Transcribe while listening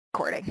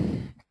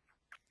recording.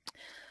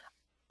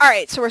 All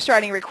right, so we're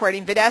starting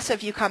recording. Vanessa,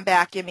 if you come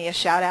back, give me a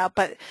shout out.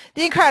 But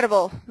the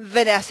incredible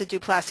Vanessa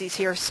Duplessis is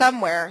here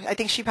somewhere. I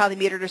think she probably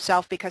muted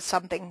herself because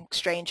something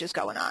strange is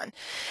going on.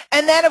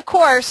 And then, of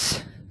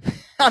course,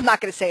 I'm not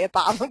going to say it,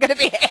 Bob. I'm going to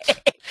be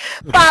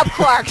Bob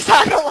Clark's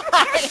on the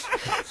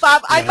line.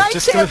 Bob, I might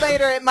say it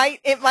later. It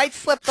might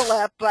slip the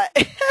lip, but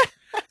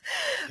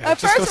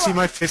just go see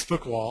my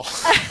Facebook wall.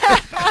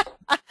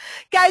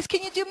 Guys,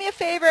 can you do me a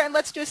favor and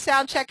let's do a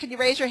sound check? Can you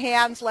raise your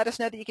hands? Let us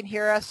know that you can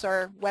hear us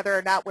or whether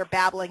or not we're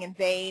babbling in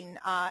vain.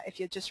 If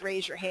you just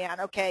raise your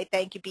hand. Okay,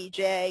 thank you,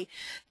 BJ.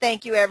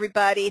 Thank you,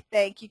 everybody.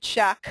 Thank you,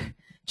 Chuck.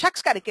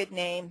 Chuck's got a good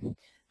name.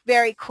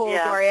 Very cool,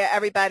 yeah. Gloria,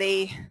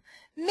 everybody.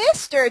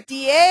 Mr.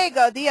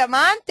 Diego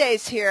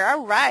Diamante's here.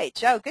 All right,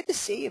 Joe, good to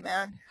see you,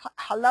 man.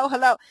 Hello,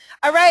 hello.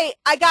 All right,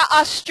 I got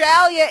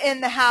Australia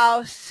in the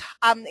house.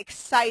 I'm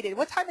excited.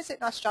 What time is it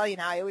in Australia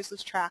now? I always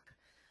lose track.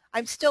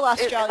 I'm still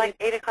Australian. It's like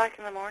 8 o'clock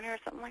in the morning or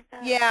something like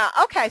that. Yeah,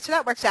 okay, so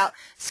that works out.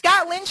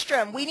 Scott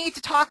Lindstrom, we need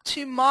to talk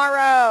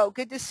tomorrow.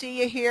 Good to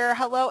see you here.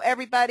 Hello,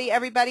 everybody.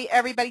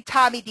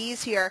 Tommy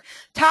D's here.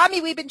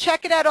 Tommy, we've been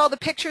checking out all the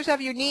pictures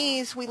of your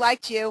knees. We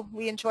liked you.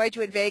 We enjoyed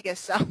you in Vegas.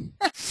 So.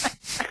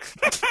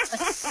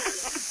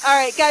 All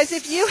right, guys,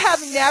 if you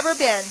have never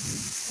been,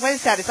 what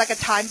is that? It's like a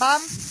time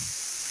bomb?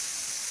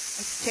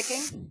 It's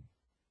ticking?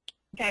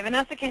 Okay,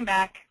 Vanessa came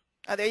back.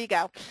 Oh, there you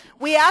go.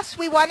 We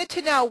wanted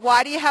to know,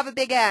 why do you have a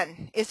big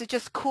N? Is it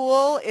just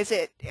cool? Is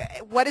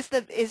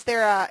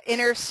there a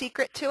inner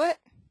secret to it?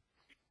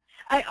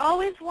 I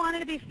always wanted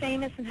to be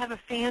famous and have a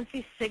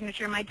fancy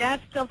signature. My dad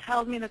still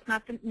tells me that's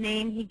not the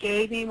name he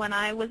gave me when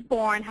I was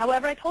born.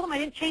 However, I told him I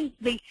didn't change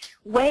the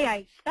way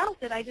I spelt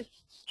it. I just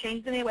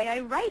changed the way I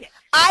write it.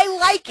 I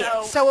like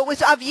it. So it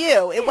was of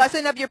you. It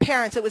wasn't of your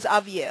parents. It was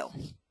of you.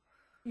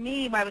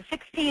 Me, when I was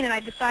 16, and I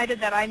decided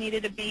that I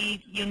needed to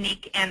be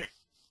unique and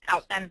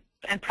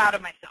proud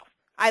of myself.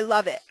 I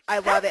love it. I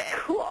love it.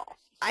 Cool.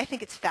 I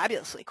think it's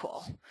fabulously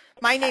cool.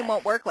 My name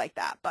won't work like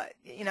that, but,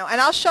 you know, and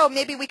I'll show,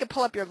 maybe we could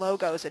pull up your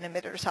logos in a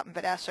minute or something,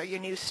 Vanessa, or your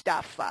new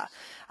stuff.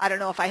 I don't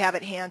know if I have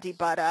it handy,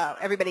 but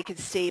everybody can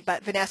see,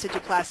 but Vanessa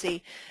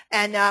Duplessis.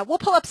 And we'll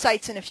pull up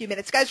sites in a few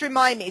minutes. Guys,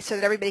 remind me so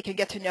that everybody can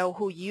get to know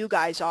who you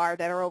guys are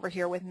that are over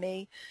here with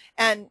me.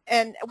 And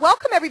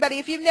welcome, everybody.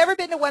 If you've never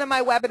been to one of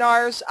my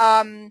webinars,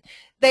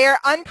 they are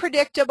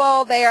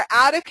unpredictable. They are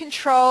out of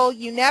control.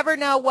 You never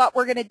know what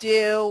we're going to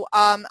do.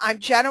 I'm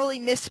generally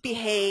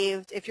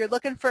misbehaved. If you're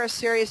looking for a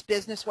serious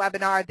business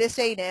webinar, this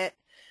ain't it,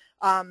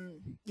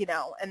 you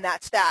know, and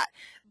that's that.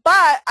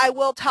 But I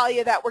will tell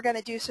you that we're going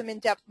to do some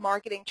in-depth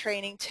marketing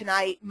training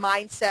tonight,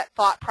 mindset,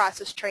 thought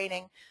process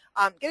training.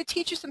 I'm going to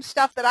teach you some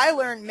stuff that I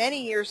learned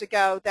many years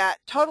ago that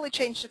totally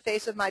changed the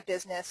face of my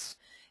business.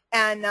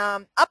 And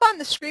up on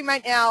the screen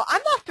right now,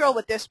 I'm not thrilled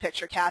with this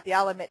picture, Kathy.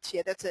 I'll admit to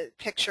you. That's a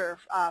picture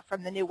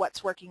from the new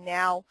What's Working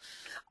Now.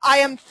 I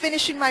am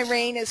finishing my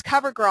reign as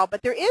cover girl,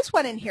 but there is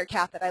one in here,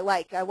 Kath, that I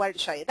like. I wanted to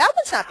show you. That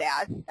one's not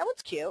bad. That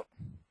one's cute.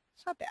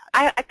 It's not bad.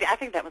 I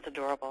think that one's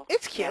adorable.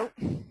 It's cute.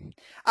 Yeah.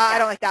 I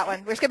don't like that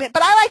one. We're skipping it,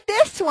 but I like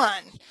this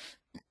one.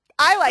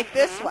 I like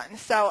this one,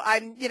 so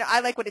I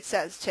like what it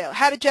says too.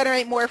 How to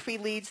generate more free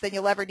leads than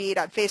you'll ever need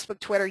on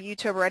Facebook, Twitter,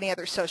 YouTube, or any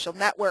other social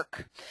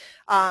network.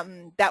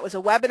 That was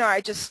a webinar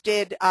I just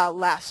did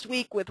last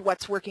week with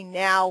What's Working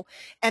Now,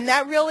 and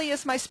that really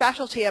is my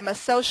specialty. I'm a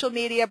social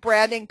media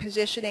branding,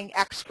 positioning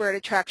expert,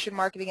 attraction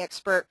marketing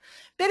expert.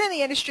 Been in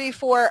the industry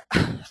for,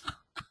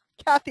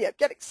 Kathy, I'm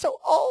getting so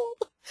old.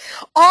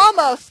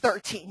 Almost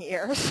 13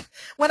 years.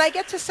 When I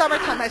get to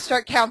summertime, I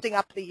start counting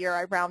up the year.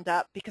 I round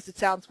up because it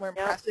sounds more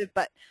impressive,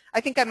 but I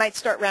think I might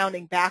start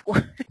rounding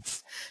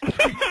backwards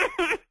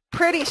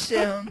pretty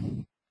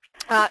soon.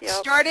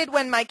 Started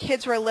when my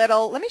kids were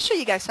little. Let me show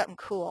you guys something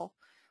cool.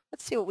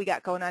 Let's see what we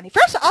got going on here.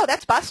 First, oh,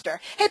 that's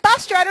Buster. Hey,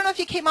 Buster, I don't know if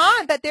you came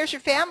on, but there's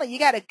your family. You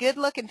got a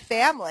good-looking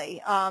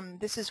family.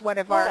 This is one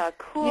of our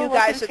new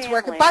guys that's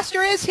working.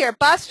 Buster is here.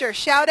 Buster,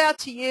 shout out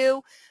to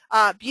you.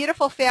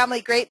 Beautiful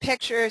family, great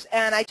pictures,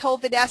 and I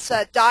told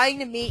Vanessa, dying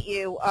to meet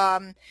you.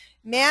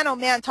 Man, oh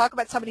man, talk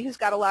about somebody who's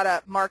got a lot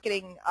of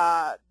marketing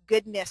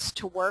goodness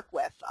to work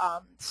with.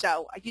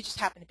 So you just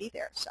happen to be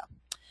there, so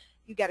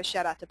you got a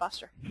shout out to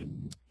Buster.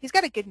 He's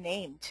got a good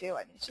name too.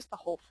 I mean, it's just the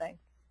whole thing.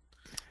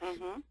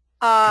 Mm-hmm.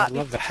 I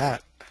love the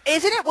hat.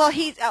 Isn't it? Well,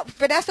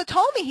 Vanessa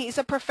told me he's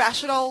a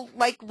professional,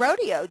 like,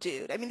 rodeo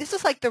dude. I mean, this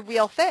is like the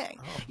real thing.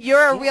 Oh,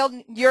 you're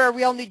a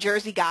real New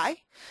Jersey guy,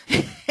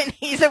 and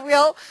he's a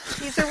real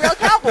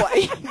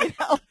cowboy. You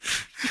know.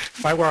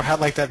 If I wore a hat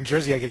like that in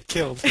Jersey, I get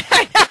killed.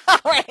 I know,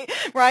 right?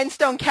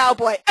 Rhinestone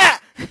cowboy. Ah!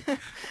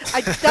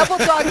 I double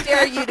dog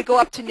dare you to go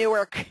up to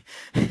Newark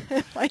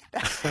like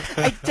that.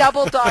 I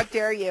double dog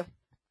dare you.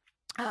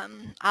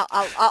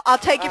 I'll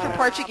take you for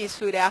Portuguese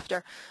food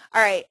after.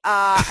 All right.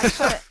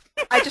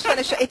 I just want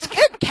to show. It's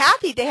good,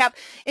 Kathy. They have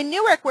in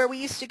Newark, where we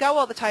used to go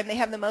all the time. They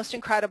have the most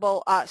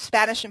incredible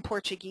Spanish and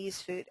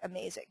Portuguese food.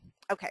 Amazing.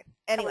 Okay.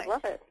 Anyway, I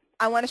love it.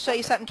 I want to show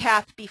you something,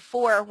 Kath,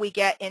 before we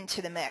get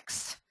into the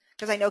mix,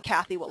 because I know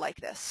Kathy will like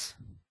this.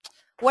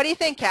 What do you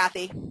think,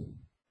 Kathy?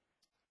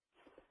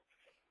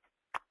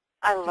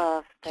 I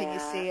love that. Can you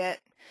see it?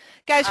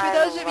 Guys, for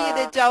those of you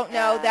that don't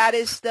know, that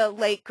is the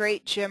late,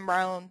 great Jim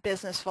Rohn,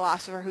 business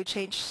philosopher who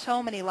changed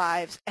so many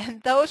lives.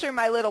 And those are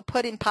my little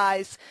pudding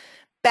pies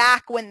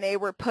back when they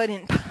were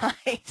pudding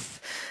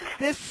pies.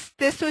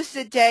 This was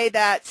the day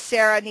that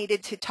Sarah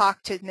needed to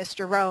talk to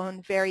Mr.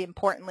 Rohn, very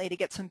importantly, to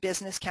get some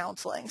business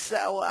counseling.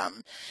 So,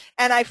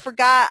 and I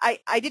forgot,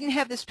 I didn't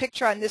have this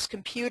picture on this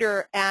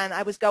computer, and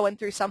I was going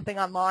through something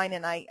online,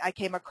 and I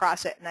came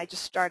across it, and I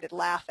just started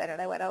laughing,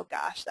 and I went, oh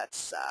gosh,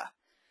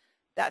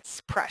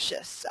 that's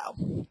precious.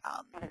 So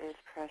it is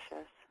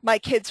precious. My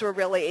kids were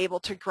really able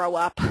to grow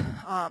up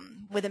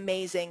with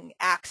amazing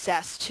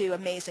access to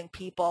amazing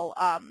people.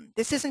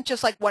 This isn't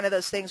just like one of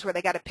those things where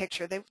they got a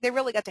picture. They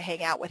really got to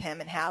hang out with him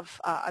and have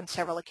on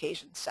several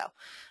occasions. So,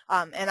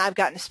 and I've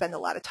gotten to spend a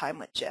lot of time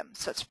with Jim,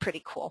 so it's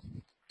pretty cool.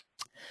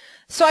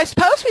 So I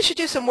suppose we should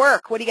do some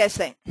work. What do you guys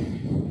think?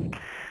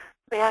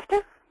 We have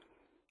to?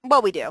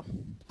 Well, we do.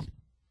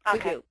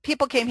 Okay. We do.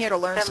 People came here to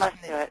learn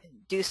something and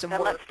do some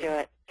work. Let's do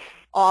it.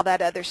 All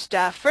that other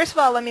stuff. First of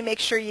all, let me make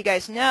sure you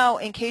guys know,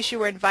 in case you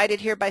were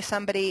invited here by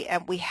somebody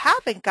and we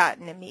haven't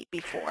gotten to meet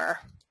before.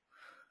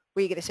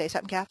 Were you going to say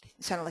something, Kath?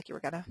 You sounded like you were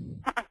going to.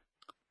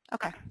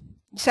 Okay.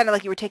 You sounded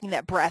like you were taking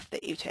that breath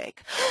that you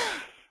take.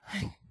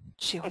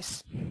 She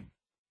was.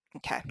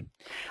 Okay.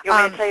 You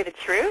want me to tell you the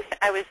truth?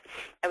 I was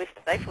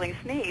stifling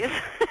a sneeze.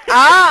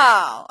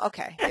 Oh,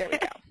 okay. There we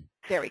go.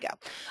 There we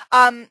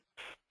go.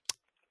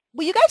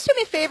 Will you guys do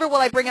me a favor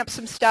while I bring up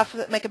some stuff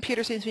that my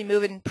computer seems to be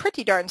moving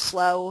pretty darn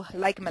slow,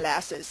 like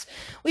molasses?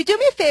 Will you do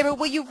me a favor?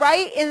 Will you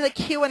write in the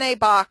Q&A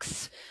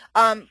box,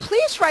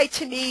 please write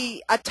to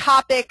me a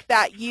topic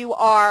that you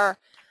are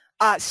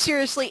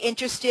seriously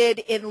interested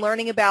in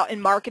learning about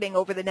in marketing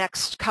over the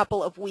next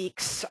couple of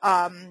weeks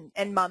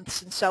and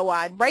months and so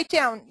on. Write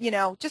down,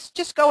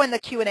 just go in the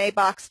Q&A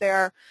box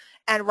there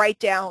and write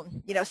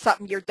down,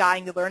 something you're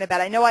dying to learn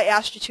about. I know I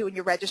asked you to when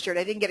you registered.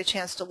 I didn't get a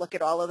chance to look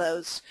at all of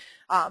those.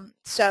 And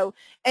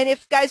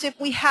if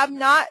we have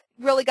not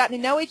really gotten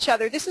to know each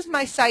other, this is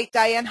my site,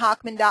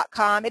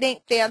 DianeHochman.com. It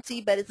ain't fancy,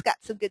 but it's got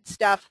some good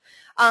stuff.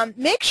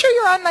 Make sure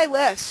you're on my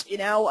list,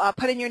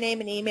 put in your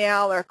name and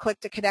email or click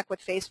to connect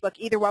with Facebook.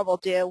 Either one will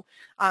do,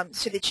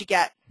 so that you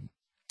get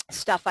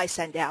stuff I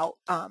send out.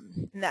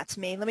 And that's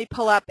me. Let me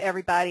pull up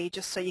everybody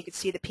just so you can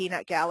see the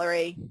peanut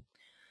gallery.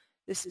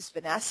 This is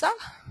Vanessa.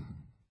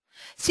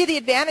 See, the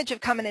advantage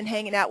of coming and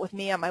hanging out with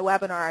me on my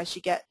webinar is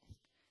you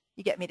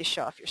get me to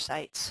show off your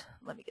sites.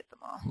 Let me get them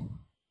all.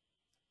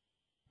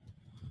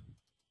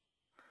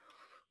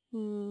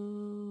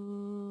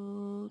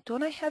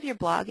 Don't I have your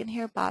blog in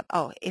here, Bob?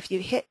 Oh, if you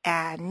hit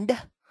and,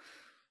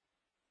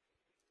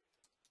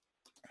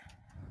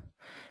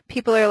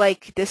 people are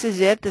like, this is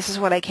it. This is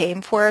what I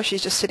came for.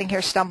 She's just sitting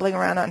here stumbling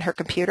around on her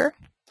computer.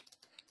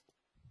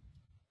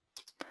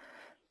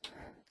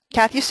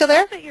 Kath, you still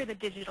there? I you're the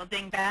digital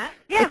dingbat.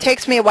 Yeah. It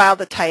takes me a while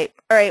to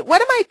type. All right,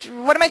 what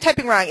am I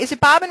typing wrong? Is it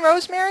Bob and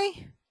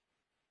Rosemary?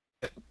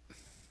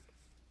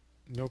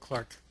 No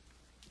Clark.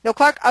 No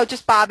Clark? Oh,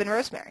 just Bob and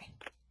Rosemary.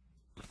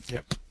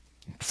 Yep.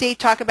 See,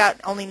 talk about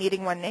only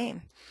needing one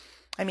name.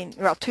 I mean,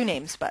 well, two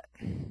names, but.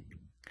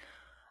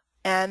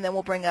 And then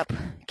we'll bring up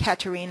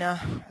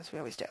Katerina, as we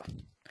always do,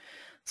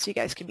 so you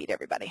guys can meet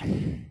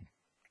everybody.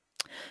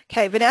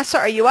 Okay, Vanessa,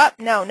 are you up?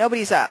 No,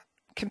 nobody's up.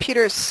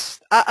 Computers,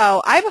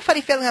 uh-oh. I have a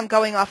funny feeling I'm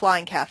going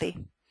offline, Kathy.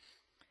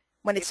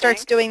 When it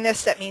starts doing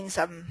this, that means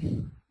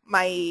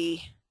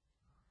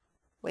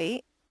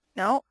wait,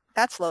 no,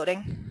 that's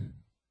loading.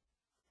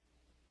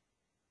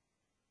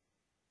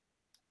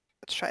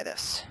 Let's try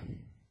this.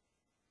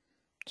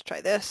 Let's try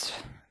this.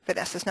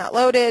 Vanessa's not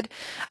loaded.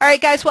 All right,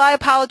 guys, well, I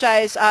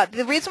apologize.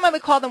 The reason why we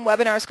call them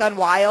Webinars Gone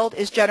Wild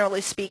is, generally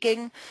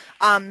speaking,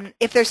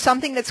 if there's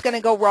something that's going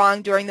to go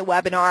wrong during the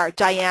webinar,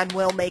 Diane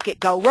will make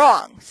it go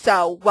wrong.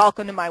 So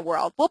welcome to my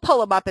world. We'll pull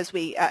them up as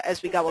we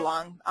go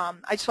along. I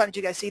just wanted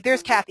you guys to see.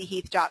 There's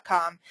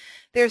KathyHeath.com.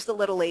 There's the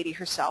little lady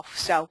herself.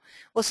 So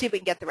we'll see if we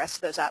can get the rest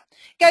of those up.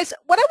 Guys,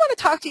 what I want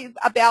to talk to you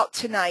about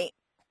tonight,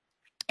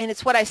 and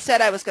it's what I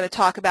said I was going to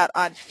talk about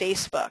on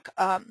Facebook.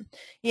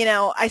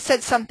 I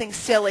said something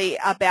silly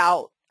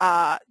about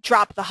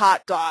drop the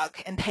hot dog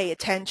and pay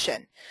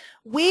attention.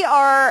 We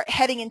are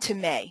heading into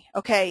May,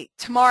 okay?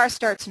 Tomorrow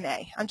starts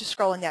May. I'm just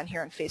scrolling down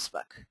here on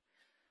Facebook.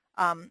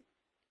 I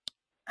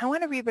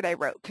want to read what I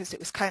wrote because it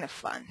was kind of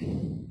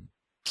fun.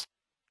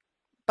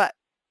 But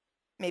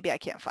maybe I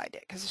can't find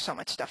it because there's so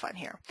much stuff on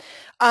here.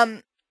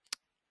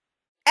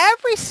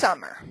 Every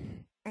summer,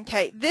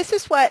 okay, this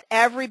is what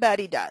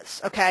everybody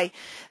does, okay?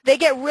 They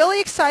get really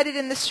excited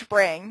in the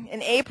spring,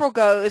 and April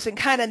goes, and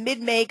kind of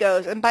mid-May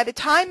goes, and by the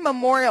time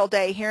Memorial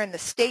Day here in the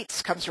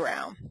States comes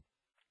around,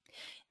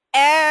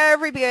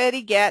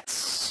 everybody gets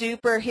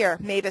super, here,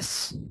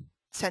 Mavis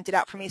sent it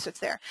out for me, so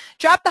it's there.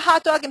 Drop the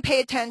hot dog and pay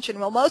attention.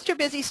 While most are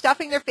busy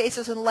stuffing their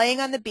faces and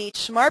laying on the beach,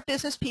 smart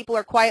business people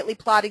are quietly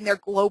plotting their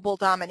global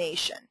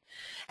domination.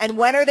 And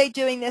when are they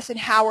doing this, and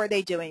how are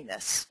they doing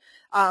this?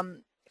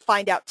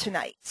 Find out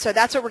tonight. So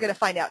that's what we're going to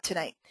find out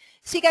tonight.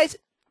 See, guys,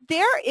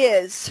 there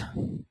is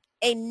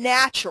a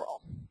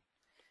natural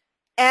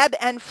ebb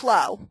and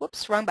flow.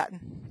 Whoops, wrong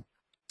button.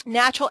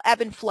 Natural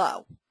ebb and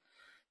flow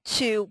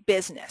to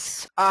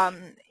business.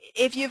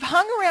 If you've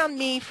hung around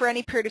me for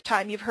any period of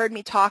time, you've heard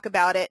me talk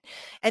about it.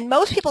 And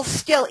most people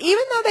still,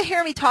 even though they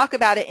hear me talk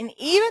about it, and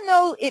even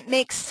though it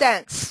makes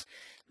sense,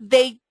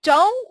 they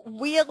don't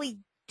really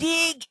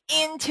dig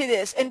into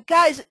this. And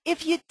guys,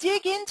 if you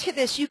dig into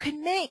this, you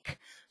can make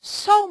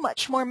so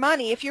much more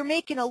money. If you're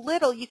making a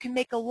little, you can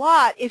make a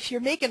lot. If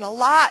you're making a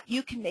lot,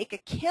 you can make a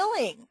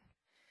killing.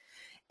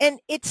 And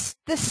it's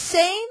the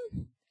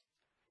same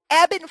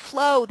ebb and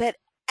flow that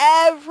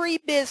every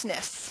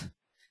business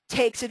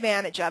takes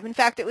advantage of. In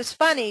fact, it was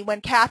funny when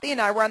Kathy and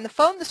I were on the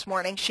phone this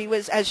morning. She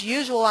was, as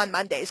usual on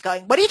Mondays,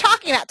 going, "What are you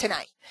talking about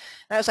tonight?"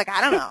 And I was like,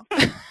 "I don't know."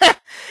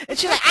 And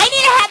she's like, "I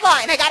need a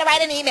headline. I got to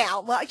write an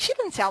email." Well, she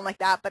didn't sound like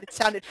that, but it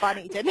sounded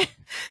funny, didn't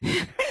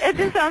it? It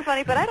does sound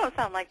funny, but I don't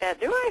sound like that,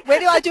 do I? Where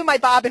do I do my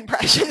Bob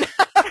impression?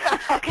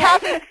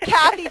 Okay.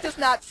 Kathy does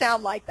not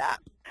sound like that.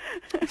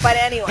 But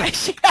anyway.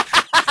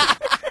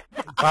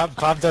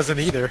 Bob doesn't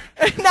either.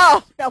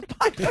 No,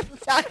 Bob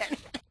doesn't sound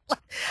anything.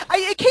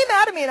 It came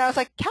out of me, and I was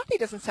like, Kathy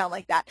doesn't sound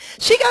like that.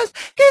 She goes,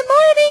 "Good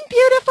morning,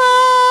 beautiful.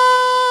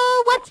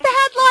 What's the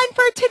headline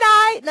for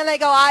tonight?" And then I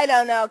go, "I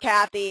don't know,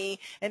 Kathy,"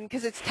 and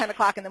because it's 10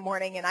 o'clock in the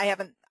morning, and I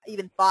haven't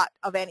even thought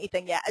of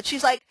anything yet. And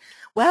she's like,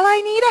 "Well,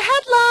 I need a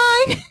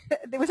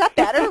headline." Was that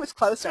better? It was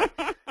closer.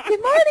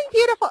 "Good morning,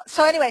 beautiful."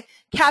 So anyway,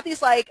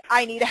 Kathy's like,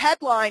 "I need a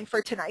headline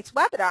for tonight's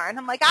webinar." And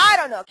I'm like, "I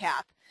don't know,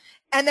 Kath."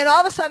 And then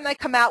all of a sudden I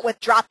come out with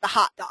 "drop the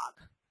hot dog."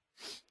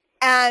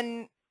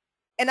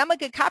 And I'm a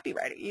good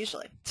copywriter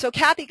usually. So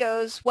Kathy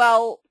goes,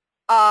 "Well,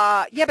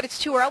 yeah, but it's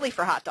too early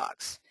for hot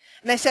dogs."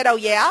 And I said, "Oh,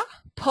 yeah?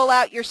 Pull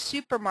out your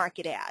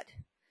supermarket ad.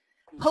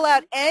 Pull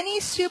out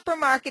any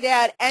supermarket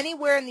ad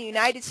anywhere in the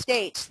United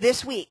States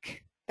this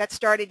week that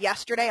started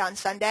yesterday on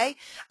Sunday.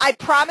 I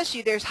promise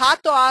you there's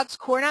hot dogs,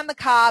 corn on the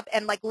cob,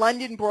 and like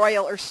London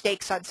broil or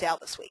steaks on sale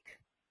this week.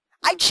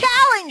 I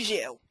challenge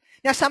you."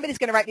 Now somebody's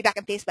going to write me back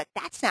on Facebook,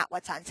 "That's not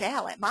what's on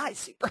sale at my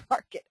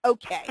supermarket."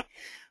 Okay.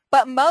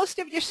 But most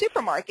of your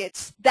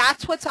supermarkets,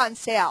 that's what's on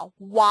sale.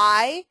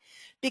 Why?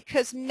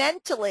 Because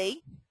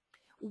mentally,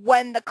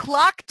 when the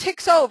clock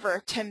ticks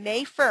over to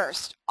May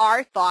 1st,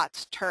 our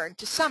thoughts turn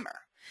to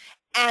summer.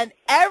 And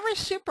every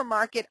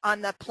supermarket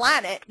on the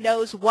planet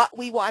knows what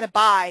we want to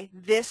buy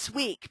this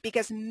week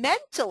because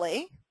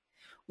mentally,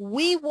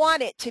 we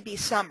want it to be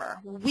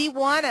summer. We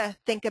want to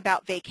think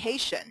about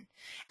vacation.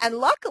 And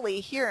luckily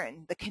here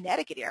in the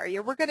Connecticut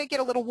area, we're going to get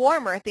a little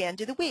warmer at the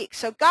end of the week.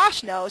 So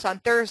gosh knows on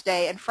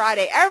Thursday and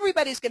Friday,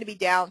 everybody's going to be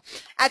down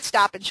at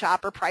Stop and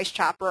Shop or Price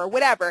Chopper or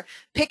whatever,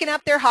 picking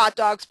up their hot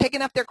dogs,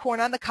 picking up their corn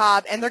on the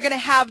cob, and they're going to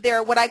have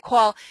their what I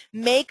call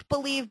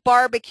make-believe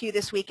barbecue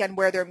this weekend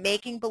where they're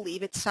making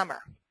believe it's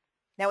summer.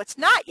 Now it's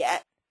not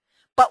yet,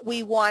 but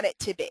we want it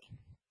to be.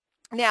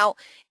 Now,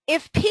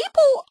 if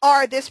people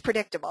are this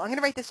predictable, I'm going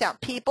to write this down.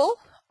 People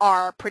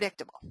are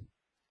predictable.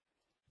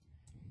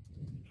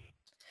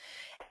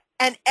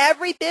 And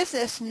every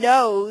business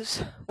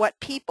knows what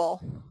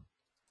people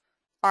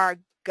are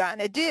going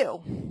to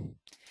do.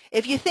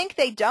 If you think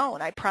they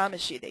don't, I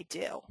promise you they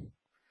do.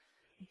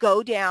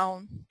 Go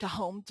down to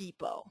Home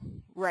Depot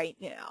right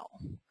now.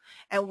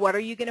 And what are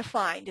you going to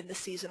find in the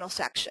seasonal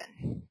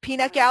section?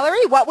 Peanut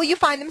Gallery, what will you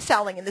find them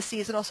selling in the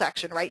seasonal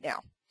section right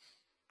now?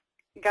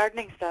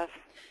 Gardening stuff.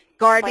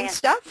 Gardening Plant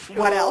stuff.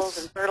 What tools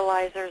else? And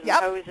fertilizers and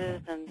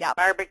hoses and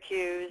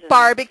barbecues. And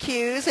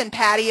barbecues and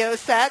patio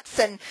sets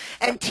and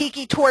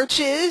tiki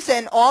torches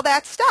and all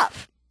that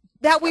stuff.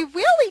 Now, we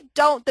really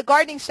don't, the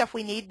gardening stuff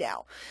we need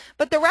now.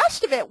 But the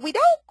rest of it, we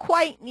don't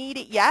quite need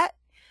it yet,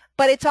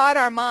 but it's on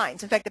our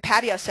minds. In fact, the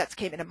patio sets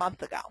came in a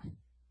month ago.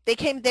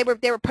 They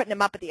were putting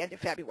them up at the end of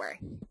February,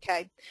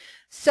 okay?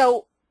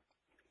 So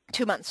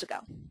 2 months ago.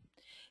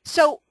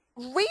 So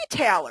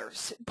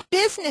retailers,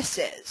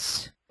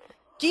 businesses,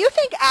 do you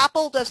think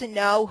Apple doesn't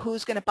know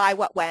who's going to buy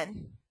what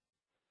when?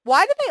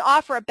 Why do they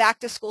offer a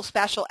back-to-school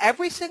special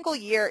every single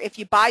year if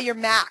you buy your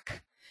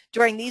Mac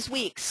during these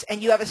weeks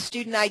and you have a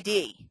student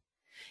ID,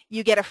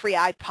 you get a free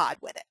iPod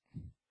with it?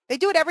 They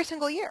do it every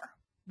single year.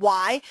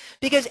 Why?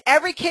 Because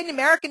every kid in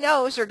America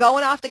knows they're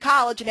going off to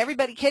college, and every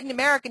kid in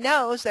America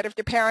knows that if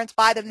their parents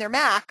buy them their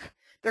Mac,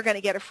 they're going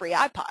to get a free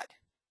iPod.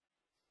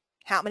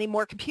 How many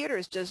more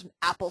computers does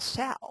Apple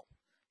sell?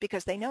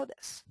 Because they know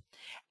this.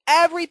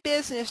 Every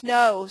business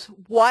knows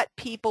what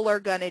people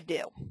are going to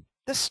do.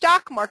 The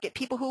stock market,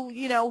 people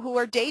who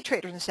are day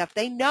traders and stuff,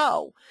 they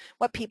know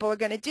what people are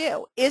going to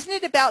do. Isn't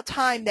it about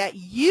time that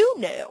you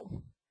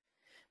knew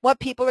what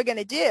people are going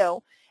to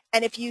do?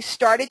 And if you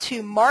started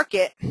to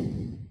market,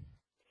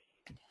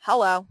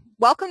 hello,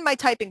 welcome to my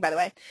typing, by the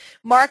way,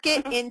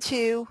 market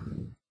into,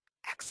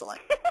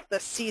 excellent, the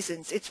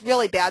seasons. It's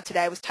really bad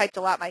today. I was typed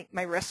a lot.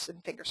 My wrists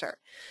and fingers hurt.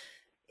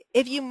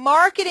 If you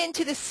market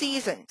into the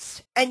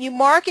seasons and you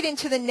market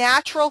into the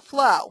natural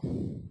flow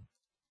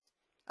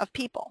of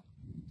people,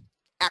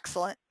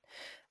 excellent,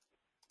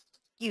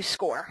 you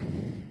score.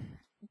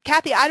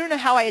 Kathy, I don't know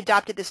how I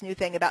adopted this new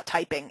thing about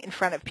typing in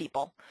front of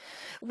people.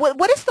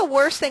 What is the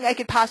worst thing I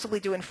could possibly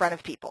do in front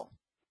of people?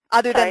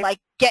 other than Type. like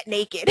get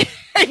naked.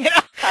 You know?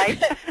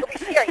 Type. It'll be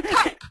scary.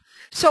 Type.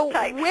 So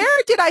Type.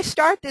 where did I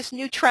start this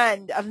new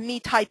trend of me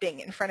typing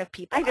in front of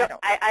people?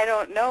 I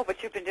don't know,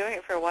 but you've been doing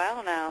it for a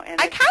while now, and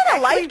I it's kind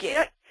of actually, like it. You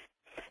know,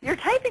 your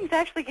typing's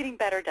actually getting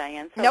better,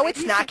 Diane. So No, maybe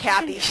it's you not, should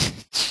continue.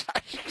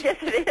 Kathy. Yes,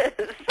 it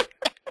is.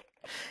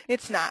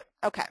 It's not.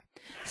 Okay.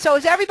 So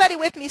is everybody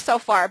with me so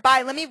far?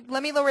 Bye. Let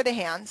me lower the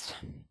hands.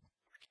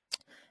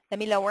 Let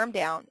me lower them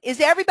down.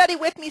 Is everybody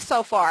with me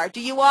so far? Do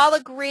you all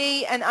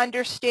agree and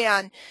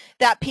understand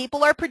that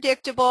people are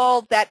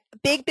predictable, that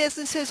big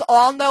businesses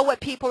all know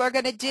what people are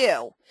going to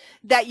do,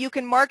 that you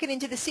can market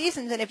into the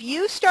seasons, and if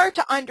you start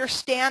to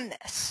understand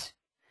this,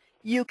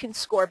 you can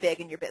score big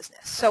in your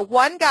business. So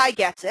one guy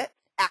gets it.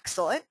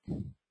 Excellent.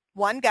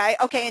 One guy.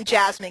 Okay, and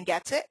Jasmine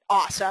gets it.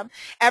 Awesome.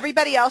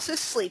 Everybody else is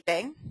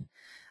sleeping.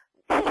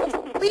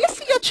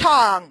 Licia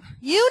Chong,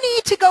 you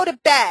need to go to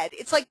bed.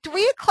 It's like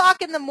 3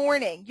 o'clock in the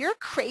morning. You're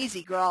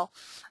crazy, girl.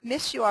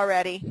 Miss you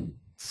already.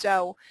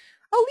 So,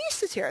 oh,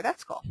 Lisa's here.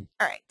 That's cool.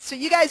 All right. So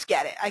you guys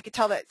get it. I could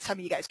tell that some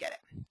of you guys get it.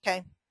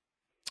 Okay.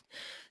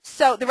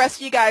 So the rest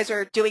of you guys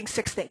are doing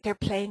 6 things. They're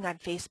playing on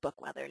Facebook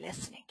while they're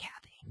listening,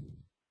 Kathy.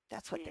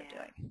 That's what they're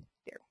doing.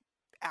 They're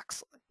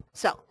excellent.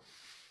 So,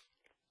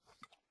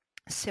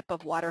 a sip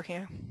of water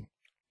here.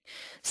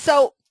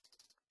 So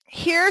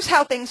here's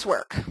how things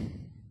work.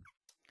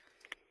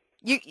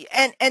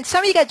 And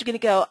some of you guys are going to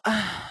go,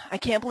 I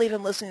can't believe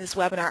I'm listening to this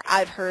webinar.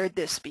 I've heard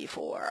this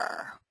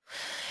before.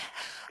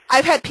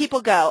 I've had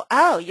people go,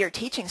 oh, you're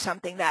teaching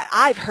something that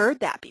I've heard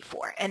that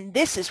before, and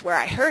this is where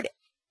I heard it.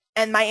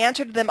 And my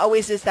answer to them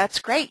always is, that's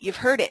great. You've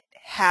heard it.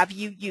 Have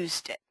you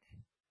used it?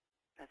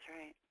 That's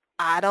right.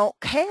 I don't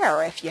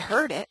care if you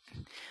heard it.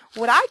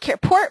 What I care,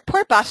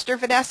 poor Buster,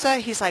 Vanessa,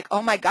 he's like,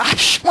 oh my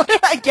gosh, what did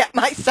I get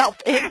myself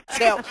into?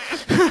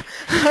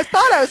 I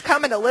thought I was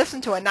coming to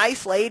listen to a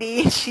nice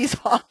lady. She's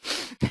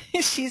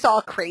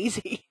all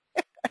crazy.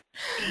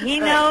 He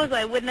knows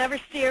I would never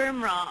steer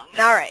him wrong.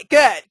 All right,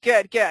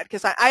 good.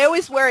 Because I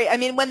always worry. I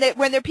mean, when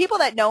they're people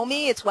that know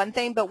me, it's one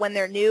thing, but when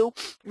they're new,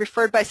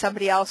 referred by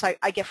somebody else,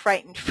 I get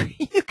frightened for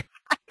you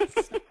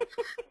guys.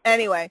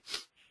 Anyway,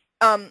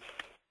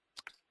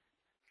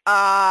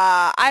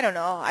 I don't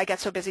know. I got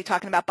so busy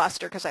talking about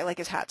Buster because I like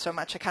his hat so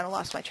much. I kind of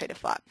lost my train of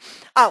thought.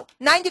 Oh,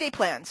 90-day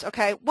plans.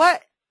 Okay.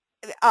 What?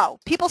 Oh,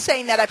 people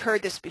saying that I've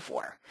heard this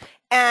before.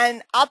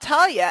 And I'll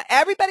tell you,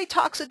 everybody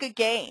talks a good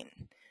game.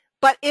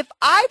 But if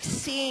I've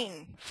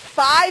seen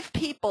 5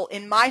 people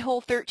in my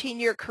whole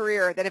 13-year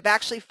career that have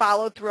actually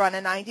followed through on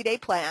a 90-day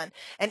plan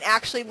and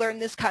actually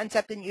learned this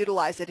concept and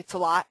utilize it, it's a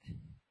lot.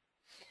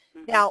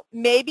 Now,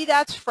 maybe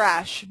that's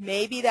fresh.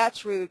 Maybe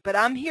that's rude. But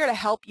I'm here to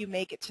help you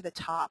make it to the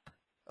top.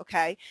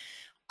 Okay,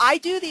 I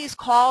do these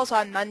calls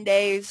on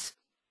Mondays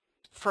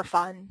for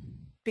fun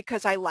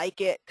because I like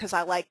it, because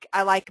I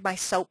like my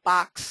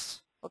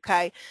soapbox.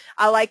 Okay,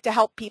 I like to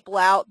help people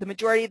out. The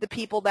majority of the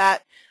people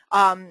that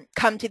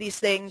come to these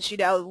things, you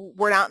know,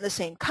 we're not in the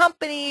same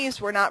companies.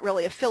 We're not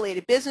really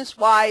affiliated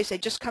business-wise. They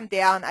just come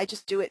down. I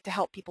just do it to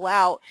help people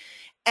out.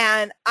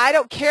 And I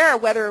don't care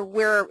whether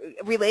we're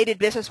related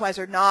business-wise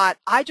or not.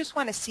 I just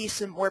want to see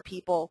some more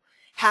people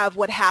have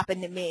what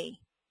happened to me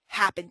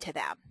happen to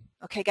them.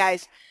 Okay,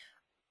 guys,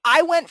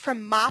 I went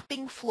from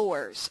mopping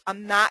floors.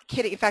 I'm not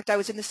kidding. In fact, I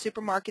was in the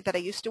supermarket that I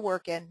used to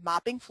work in,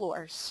 mopping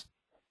floors.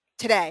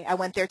 Today, I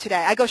went there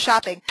today. I go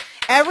shopping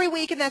every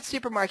week in that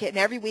supermarket, and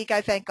every week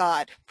I thank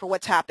God for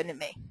what's happened to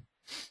me.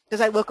 Because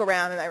I look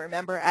around and I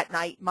remember at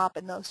night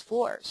mopping those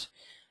floors.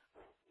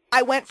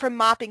 I went from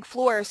mopping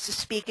floors to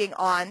speaking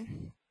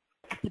on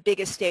the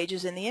biggest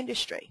stages in the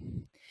industry.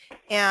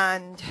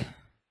 And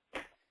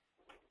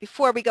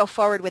before we go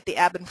forward with the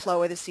ebb and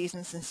flow of the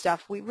seasons and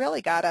stuff, we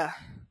really gotta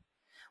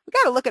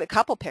look at a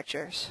couple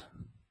pictures.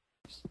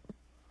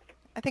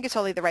 I think it's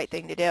only the right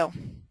thing to do.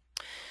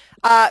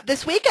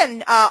 This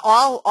weekend,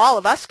 all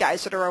of us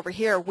guys that are over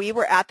here, we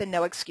were at the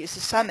No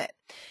Excuses Summit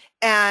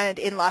and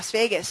in Las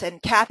Vegas.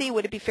 And Kathy,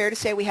 would it be fair to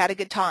say we had a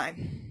good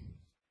time?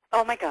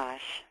 Oh my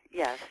gosh,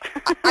 yes.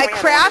 I We had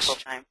a wonderful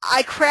time.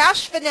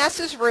 crashed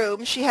Vanessa's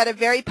room. She had a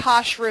very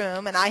posh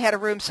room, and I had a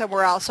room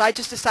somewhere else. So I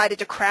just decided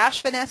to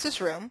crash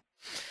Vanessa's room.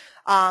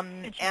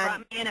 And she brought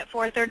me in at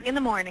 4:30 in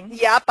the morning.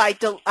 Yep,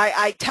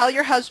 I tell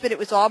your husband it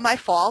was all my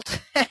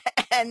fault,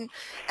 and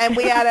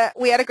we had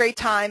a great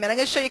time. And I'm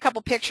going to show you a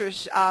couple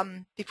pictures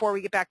before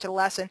we get back to the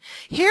lesson.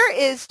 Here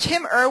is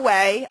Tim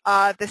Irway,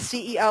 the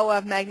CEO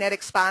of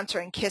Magnetic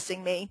Sponsoring,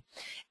 kissing me.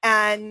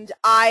 And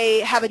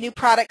I have a new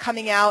product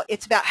coming out.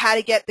 It's about how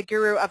to get the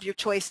guru of your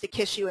choice to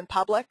kiss you in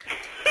public.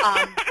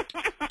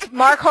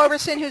 Mark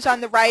Hoverson, who's on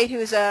the right,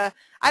 who's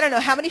I don't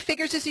know, how many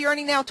figures is he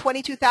earning now?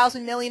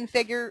 22,000 million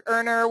figure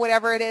earner or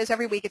whatever it is.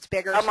 Every week it's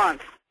bigger. A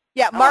month.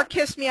 Yeah, Mark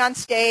kissed me on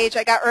stage.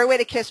 I got Irway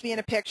to kiss me in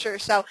a picture.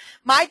 So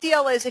my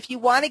deal is if you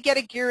want to get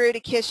a guru to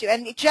kiss you,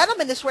 and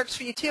gentlemen, this works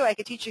for you too. I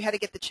could teach you how to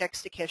get the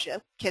chicks to kiss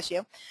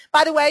you.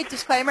 By the way,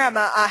 disclaimer, I'm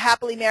a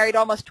happily married,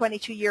 almost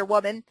 22-year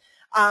woman.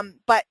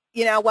 But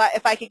you know what?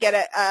 If I could get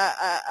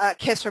a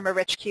kiss from a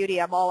rich cutie,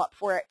 I'm all up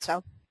for it.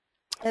 So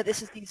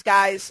this is these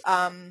guys.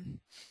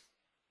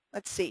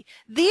 let's see.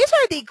 These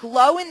are the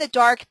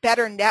glow-in-the-dark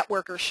Better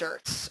Networker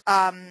shirts.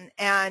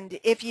 And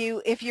if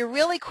you're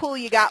really cool,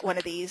 you got one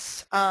of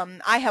these.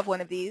 I have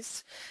one of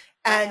these.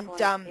 And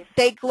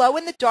they glow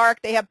in the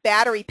dark. They have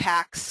battery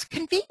packs,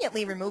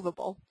 conveniently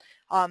removable.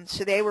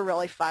 So they were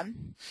really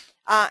fun.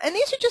 And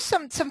these are just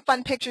some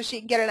fun pictures so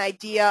you can get an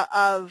idea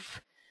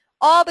of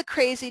all the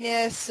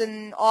craziness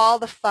and all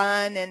the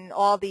fun and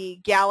all the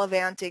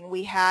gallivanting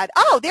we had.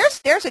 Oh,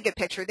 there's a good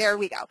picture. There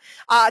we go.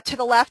 To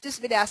the left is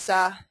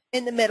Vanessa.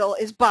 In the middle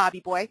is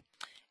Bobby Boy.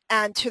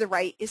 And to the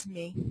right is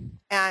me.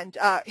 And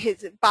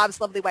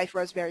Bob's lovely wife,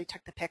 Rosemary,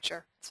 took the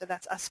picture. So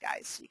that's us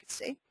guys, you can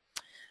see.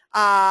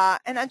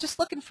 And I'm just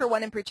looking for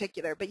one in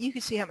particular, but you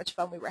can see how much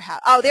fun we were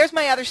having. Oh, there's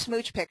my other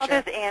smooch picture.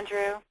 Oh, there's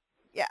Andrew.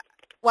 Yeah.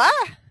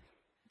 What?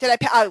 Did I?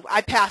 Oh,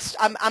 I passed.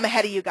 I'm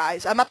ahead of you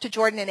guys. I'm up to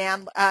Jordan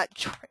and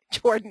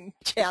Jordan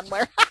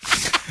Chandler.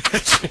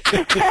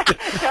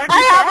 I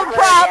have a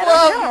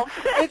problem.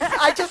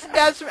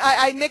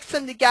 I mix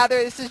them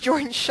together. This is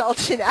Jordan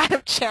Schultz and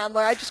Adam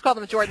Chandler. I just call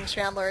them Jordan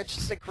Chandler. It's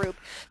just a group.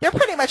 They're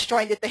pretty much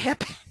joined at the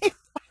hip.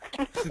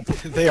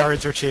 They are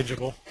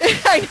interchangeable.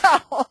 I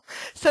know.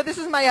 So this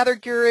is my other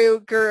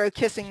guru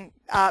kissing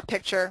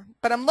picture.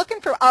 But I'm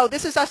looking for, oh,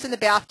 this is us in the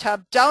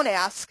bathtub. Don't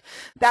ask.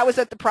 That was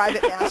at the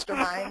private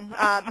mastermind.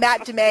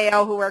 Matt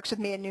DeMeo, who works with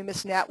me in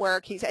Numis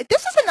Network, he said,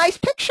 this is a nice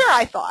picture,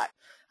 I thought.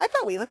 I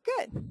thought we looked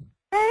good.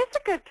 It's a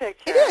good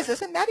picture. It is,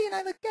 isn't Maddie and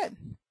I look good?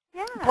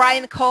 Yeah.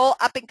 Brian Cole,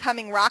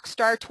 up-and-coming rock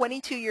star,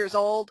 22 years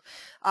old.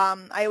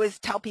 I always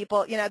tell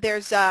people,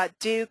 there's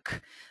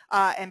Duke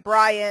and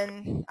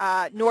Brian,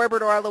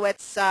 Norbert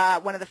Orlowitz,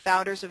 one of the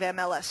founders of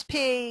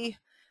MLSP.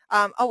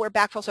 Oh, we're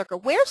back full circle.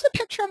 Where's the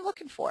picture I'm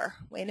looking for?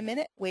 Wait a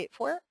minute. Wait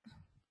for it.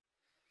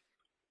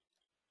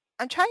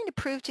 I'm trying to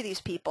prove to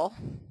these people.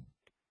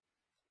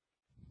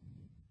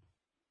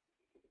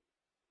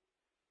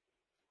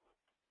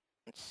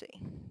 Let's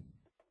see.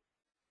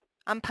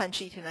 I'm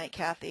punchy tonight,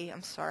 Kathy.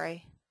 I'm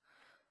sorry.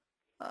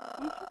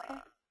 Okay.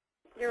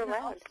 You're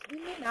allowed. We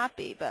may not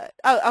be, but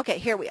oh, okay.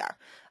 Here we are.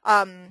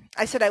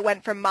 I said I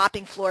went from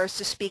mopping floors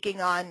to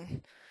speaking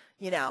on,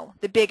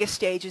 the biggest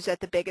stages at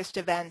the biggest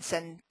events,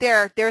 and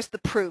there's the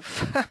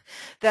proof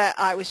that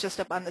I was just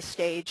up on the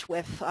stage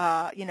with,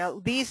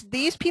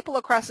 these people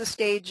across the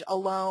stage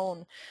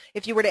alone.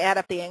 If you were to add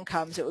up the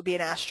incomes, it would be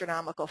an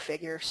astronomical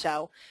figure.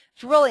 So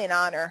it's really an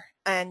honor,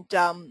 and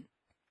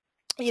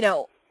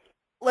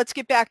let's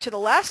get back to the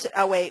last.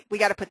 Oh, wait, we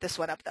got to put this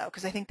one up, though,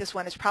 because I think this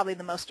one is probably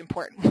the most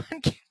important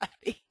one,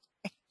 Kathy.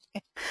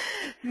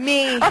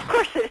 Me, of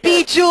course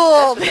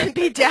bejeweled and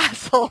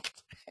bedazzled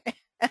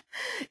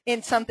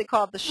in something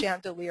called the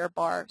Chandelier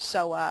Bar.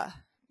 So that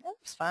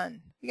was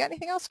fun. You got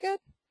anything else good?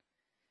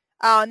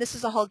 Oh, and this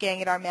is a whole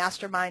gang at our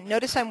mastermind.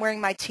 Notice I'm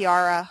wearing my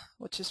tiara,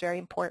 which is very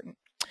important.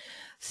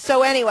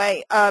 So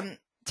anyway,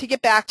 to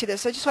get back to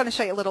this, I just want to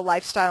show you a little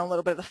lifestyle and a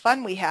little bit of the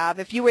fun we have.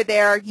 If you were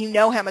there, you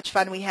know how much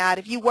fun we had.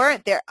 If you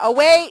weren't there, oh,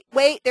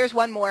 wait, there's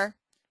one more.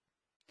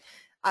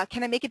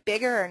 Can I make it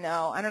bigger or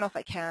no? I don't know if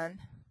I can.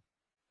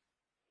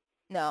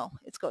 No,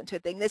 it's going to a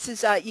thing. This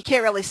is, you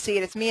can't really see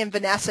it. It's me and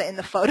Vanessa in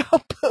the photo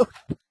booth.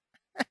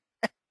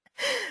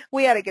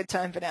 We had a good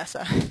time,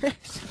 Vanessa.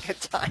 It's a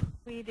good time.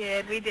 We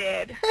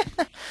did.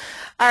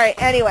 All right,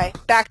 anyway,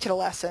 back to the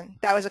lesson.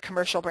 That was a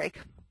commercial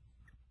break.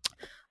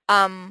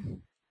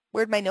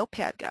 Where'd my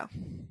notepad go?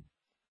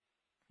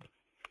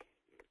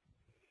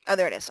 Oh,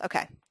 there it is.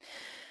 Okay.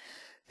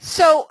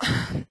 So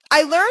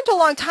I learned a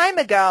long time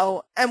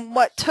ago, and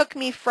what took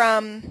me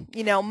from,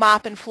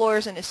 mopping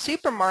floors in a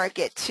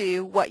supermarket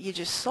to what you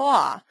just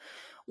saw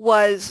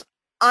was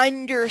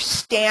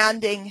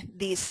understanding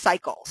these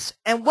cycles.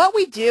 And what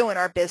we do in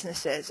our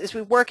businesses is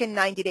we work in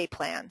 90-day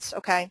plans,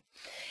 okay?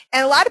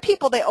 And a lot of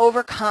people, they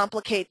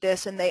overcomplicate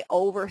this and they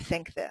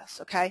overthink this,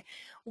 okay?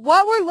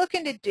 What we're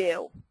looking to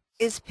do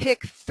is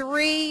pick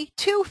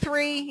 2,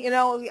 3,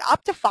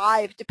 up to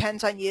 5,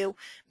 depends on you,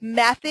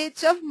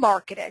 methods of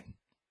marketing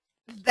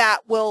that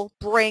will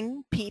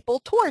bring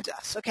people towards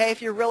us, okay?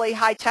 If you're really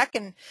high-tech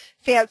and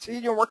fancy,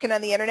 you're working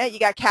on the Internet, you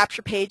got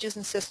capture pages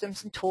and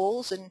systems and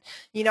tools, and,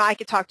 I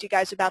could talk to you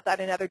guys about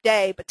that another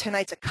day, but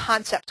tonight's a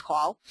concept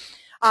call.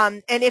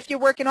 And if you're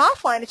working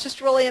offline, it's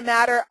just really a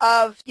matter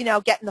of,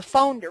 getting the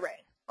phone to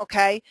ring,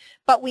 okay?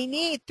 But we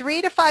need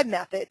 3 to 5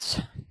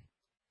 methods.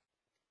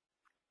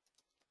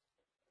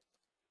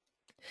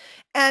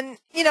 And,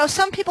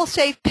 some people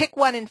say pick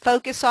one and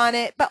focus on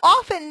it, but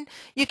often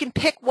you can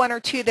pick 1 or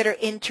 2 that are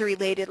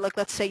interrelated. Like,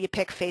 let's say you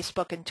pick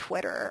Facebook and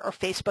Twitter or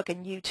Facebook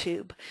and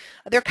YouTube.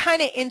 They're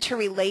kind of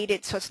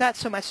interrelated, so it's not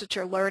so much that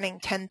you're learning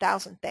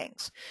 10,000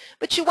 things.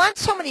 But you want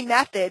so many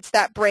methods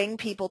that bring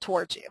people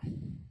towards you.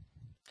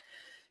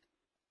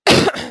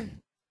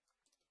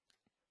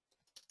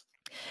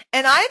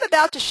 And I'm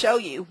about to show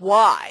you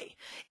why.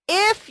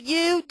 If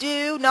you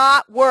do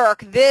not work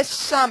this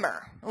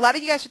summer, a lot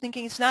of you guys are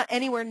thinking it's not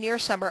anywhere near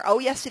summer. Oh,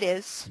 yes, it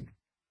is.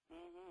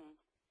 Mm-hmm.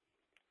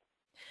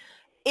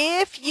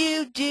 If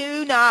you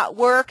do not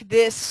work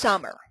this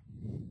summer,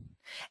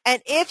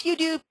 and if you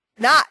do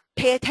not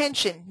pay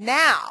attention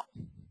now,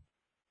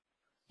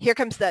 Here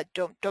comes the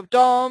dum, dum,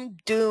 dum,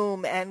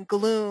 doom and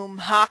gloom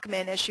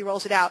Hochman as she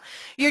rolls it out.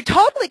 You're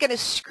totally going to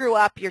screw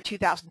up your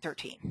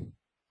 2013.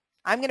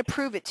 I'm going to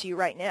prove it to you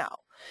right now.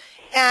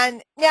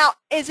 And now,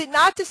 is it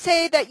not to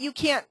say that you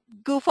can't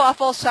goof off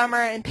all summer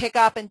and pick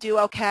up and do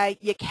okay?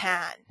 You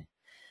can.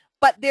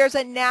 But there's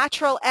a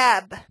natural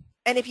ebb.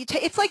 And if you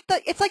it's like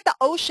the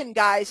ocean,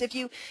 guys. If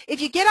you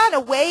get on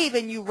a wave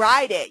and you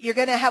ride it, you're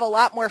going to have a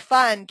lot more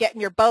fun getting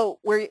your boat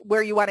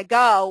where you want to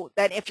go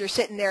than if you're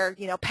sitting there,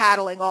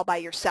 paddling all by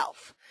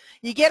yourself.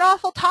 You get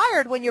awful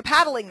tired when you're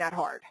paddling that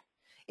hard.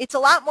 It's a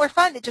lot more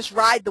fun to just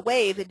ride the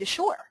wave into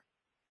shore.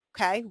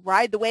 Okay?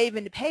 Ride the wave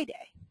into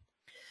payday.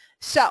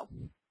 So,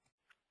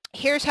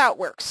 here's how it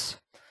works.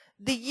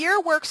 The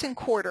year works in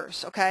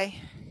quarters, okay?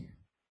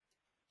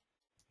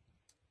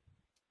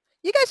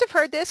 You guys have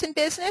heard this in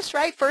business,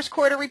 right? First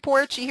quarter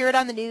reports, you hear it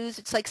on the news.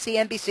 It's like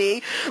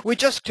CNBC.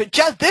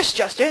 This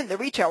just in, the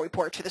retail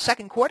report for the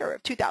second quarter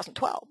of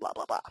 2012, blah,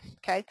 blah, blah,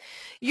 okay?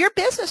 Your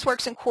business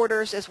works in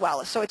quarters as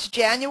well. So it's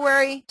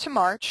January to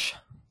March,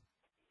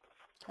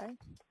 okay?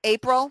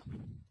 April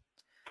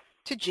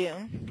to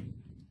June.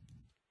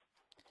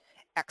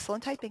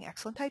 Excellent typing,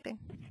 excellent typing.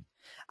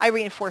 I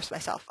reinforced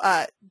myself.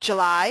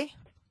 July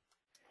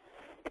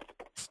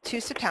to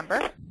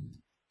September.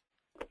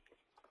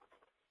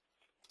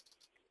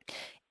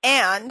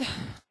 And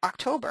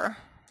October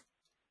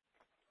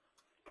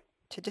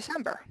to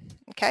December,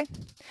 okay?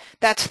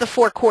 That's the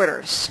 4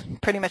 quarters,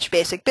 pretty much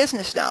basic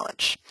business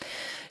knowledge.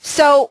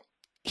 So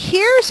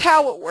here's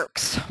how it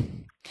works.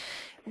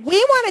 We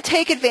want to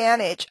take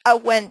advantage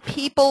of when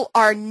people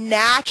are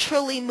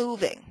naturally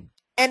moving.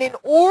 And in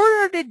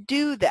order to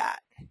do that,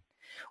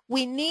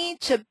 we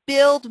need to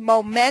build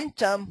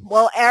momentum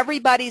while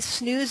everybody's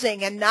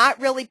snoozing and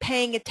not really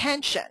paying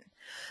attention.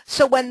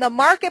 So when the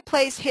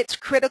marketplace hits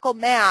critical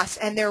mass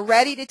and they're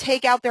ready to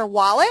take out their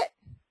wallet,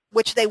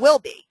 which they will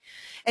be,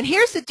 and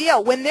here's the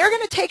deal, when they're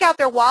going to take out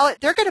their wallet,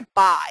 they're going to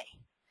buy.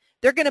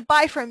 They're going to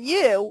buy from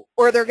you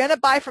or they're going to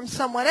buy from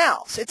someone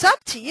else. It's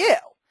up to you.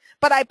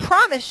 But I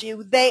promise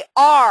you they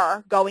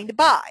are going to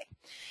buy.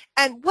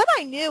 And what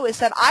I knew is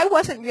that I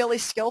wasn't really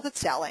skilled at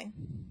selling.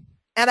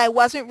 And I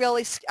wasn't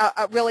really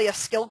a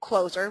skilled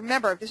closer.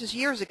 Remember, this was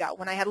years ago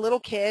when I had little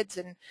kids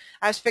and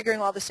I was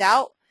figuring all this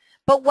out.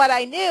 But what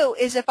I knew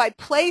is if I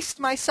placed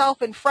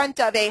myself in front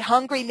of a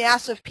hungry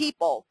mass of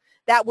people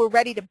that were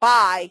ready to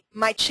buy,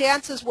 my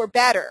chances were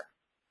better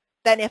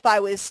than if I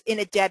was in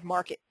a dead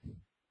market.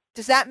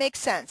 Does that make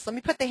sense? Let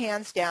me put the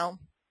hands down.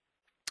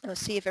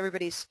 Let's see if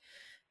everybody's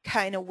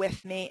kind of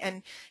with me.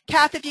 And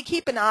Kath, if you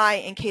keep an eye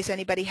in case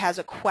anybody has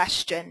a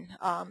question,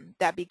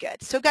 that'd be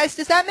good. So guys,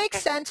 does that make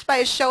sense by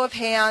a show of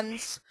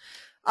hands?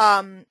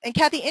 And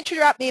Kathy,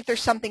 interrupt me if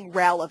there's something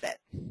relevant,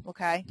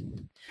 okay?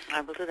 I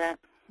will do that.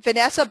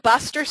 Vanessa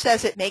Buster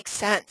says it makes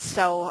sense,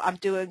 so I'm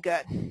doing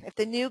good. If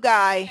the new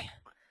guy's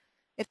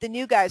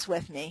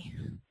with me,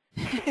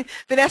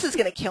 Vanessa's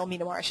going to kill me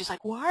tomorrow. She's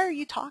like, why are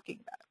you talking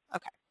about it?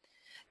 Okay.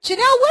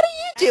 Janelle, what are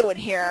you doing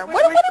here?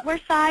 We're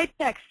side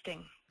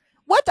texting.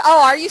 What?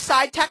 Oh, are you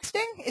side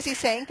texting? Is he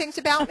saying things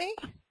about me?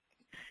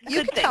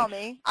 You can tell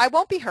me. I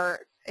won't be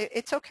hurt.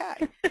 It's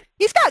okay.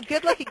 He's got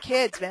good-looking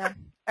kids, man.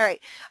 All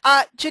right.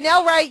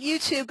 Janelle Wright, you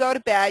two, go to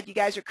bed. You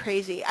guys are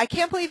crazy. I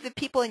can't believe the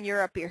people in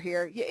Europe are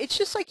here. It's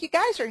just like you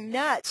guys are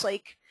nuts.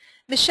 Like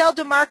Michelle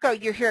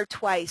DeMarco, you're here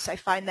twice. I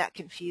find that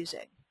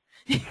confusing.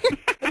 Michelle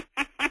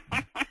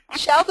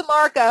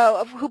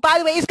DeMarco, who, by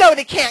the way, is going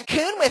to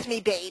Cancun with me,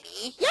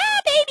 baby. Yeah,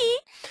 baby.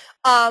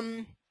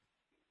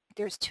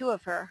 There's 2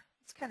 of her.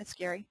 Kind of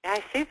scary. Yeah,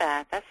 I see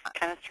that. That's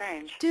kind of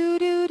strange.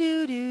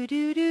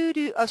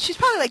 Oh, she's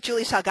probably like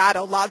Julie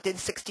Salgado, logged in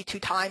 62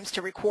 times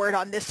to record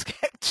on this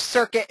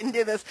circuit and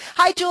do this.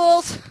 Hi,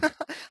 Jules.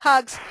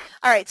 Hugs.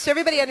 All right, so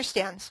everybody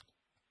understands.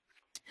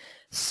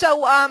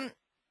 So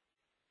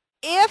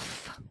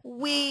if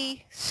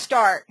we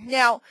start,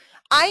 now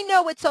I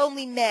know it's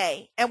only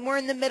May and we're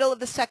in the middle of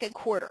the second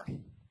quarter,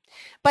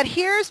 but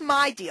here's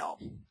my deal.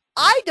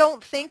 I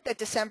don't think that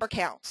December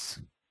counts.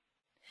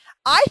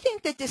 I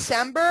think that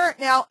December,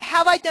 now,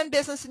 have I done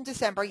business in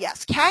December?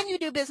 Yes. Can you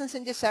do business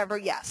in December?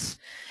 Yes.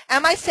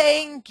 Am I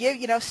saying,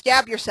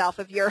 stab yourself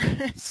if you're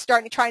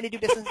trying to do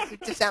business in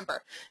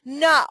December?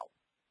 No.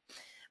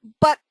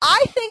 But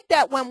I think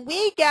that when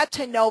we get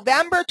to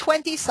November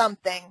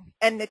 20-something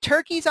and the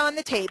turkey's on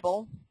the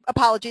table,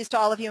 apologies to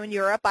all of you in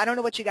Europe. I don't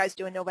know what you guys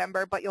do in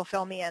November, but you'll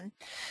fill me in.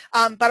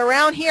 But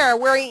around here,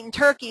 we're eating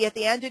turkey at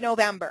the end of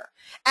November.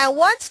 And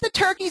once the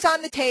turkey's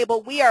on the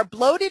table, we are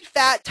bloated,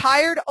 fat,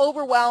 tired,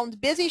 overwhelmed,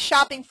 busy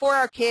shopping for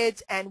our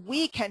kids, and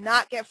we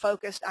cannot get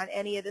focused on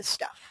any of this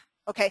stuff.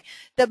 Okay,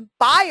 the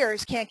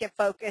buyers can't get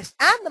focused,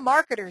 and the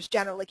marketers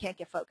generally can't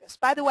get focused.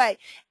 By the way,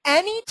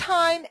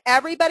 anytime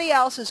everybody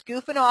else is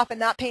goofing off and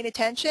not paying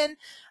attention,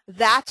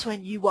 that's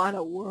when you want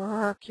to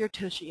work your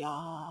tushy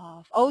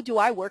off. Oh, do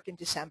I work in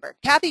December?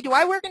 Kathy, do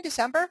I work in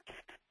December?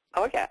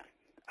 Oh, yeah.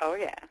 Oh,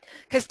 yeah.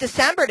 Because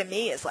December to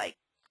me is like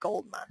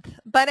gold month.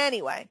 But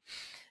anyway,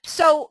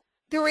 so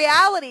the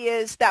reality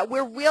is that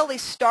we're really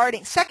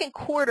starting, second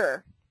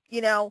quarter,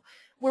 we're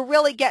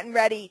really getting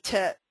ready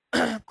to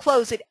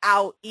close it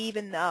out,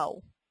 even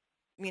though,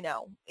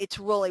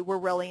 we're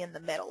really in the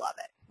middle of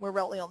it. We're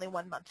really only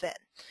 1 month in.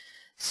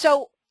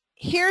 So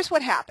here's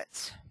what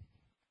happens.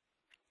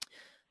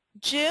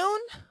 June,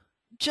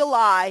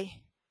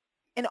 July,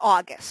 and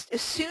August,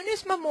 as soon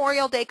as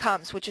Memorial Day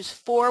comes, which is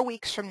 4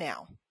 weeks from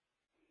now,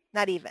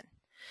 not even,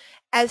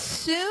 as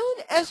soon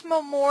as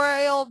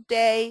Memorial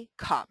Day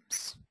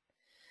comes,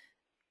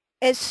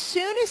 as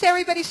soon as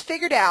everybody's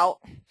figured out,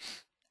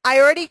 I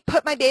already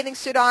put my bathing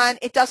suit on,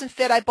 it doesn't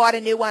fit, I bought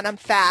a new one, I'm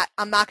fat,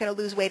 I'm not going to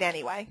lose weight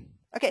anyway.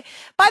 Okay.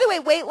 By the way,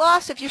 weight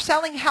loss, if you're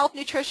selling health,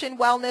 nutrition,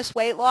 wellness,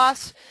 weight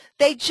loss,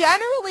 they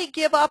generally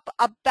give up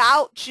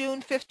about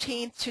June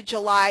 15th to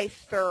July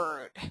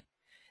 3rd.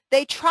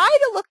 They try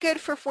to look good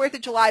for 4th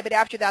of July, but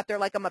after that, they're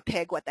like, I'm a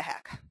pig, what the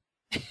heck?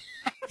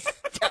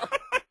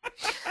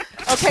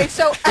 Okay,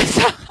 so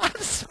I'm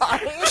sorry.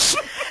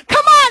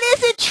 Come on,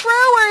 is it true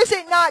or is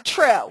it not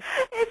true?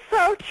 It's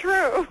so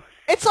true.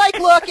 It's like,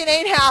 look, it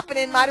ain't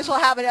happening. Might as well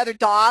have another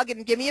dog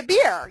and give me a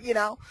beer,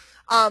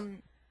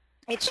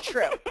 It's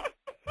true.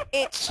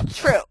 It's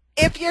true.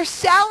 If you're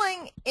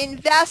selling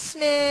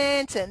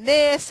investments and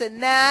this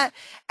and that,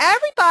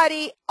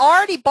 everybody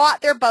already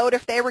bought their boat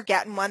if they were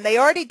getting one. They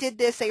already did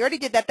this. They already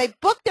did that. They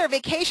booked their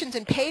vacations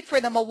and paid for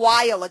them a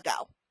while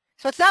ago.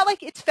 So it's not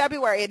like it's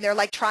February and they're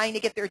like trying to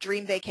get their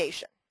dream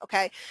vacation,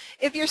 okay?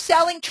 If you're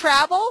selling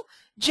travel,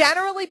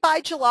 generally by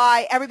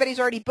July, everybody's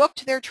already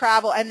booked their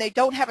travel and they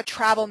don't have a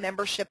travel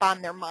membership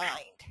on their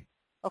mind,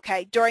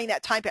 okay, during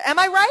that time period. Am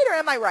I right or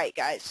am I right,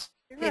 guys?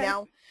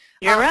 You're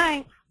You're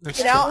right.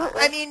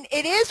 I mean,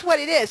 it is what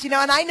it is, and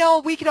I know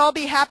we can all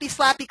be happy,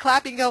 slappy,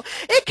 clapping, go,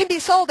 it can be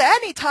sold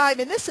any time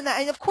and this and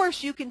that, and of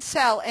course you can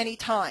sell any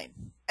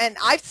time, and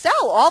I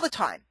sell all the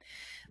time.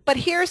 But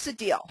here's the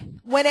deal.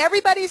 When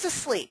everybody's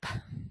asleep,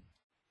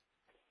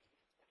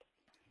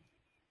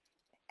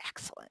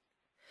 excellent.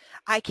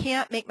 I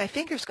can't make my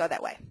fingers go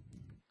that way.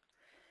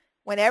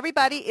 When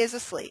everybody is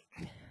asleep,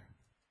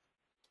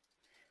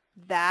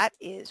 that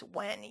is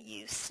when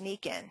you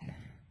sneak in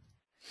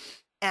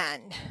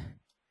and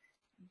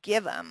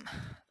give them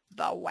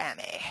the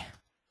whammy.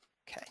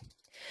 Okay.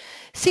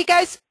 See,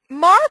 guys,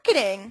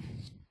 marketing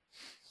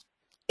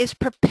is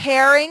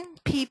preparing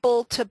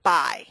people to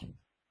buy.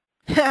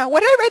 What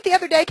did I write the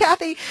other day,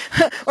 Kathy?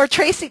 Or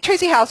Tracy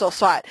Housel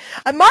saw it.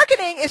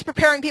 Marketing is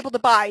preparing people to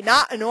buy,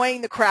 not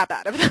annoying the crap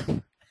out of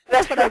them.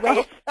 That's what I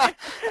wrote.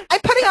 I'm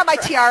putting on my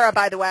tiara,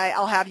 by the way.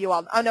 I'll have you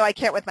all. Oh, no, I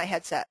can't with my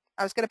headset.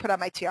 I was going to put on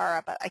my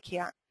tiara, but I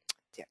can't.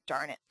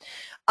 Darn it.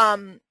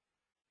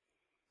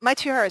 My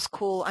tiara is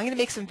cool. I'm going to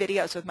make some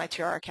videos with my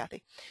tiara,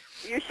 Kathy.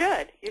 You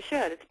should. You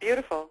should. It's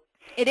beautiful.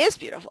 It is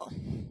beautiful.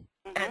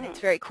 And it's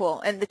very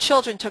cool. And the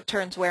children took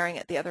turns wearing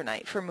it the other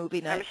night for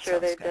movie night. I'm sure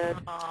they did.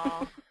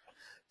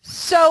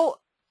 So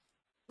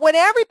when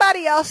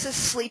everybody else is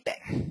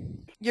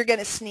sleeping, you're going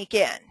to sneak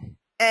in.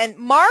 And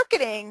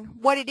marketing,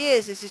 what it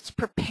is it's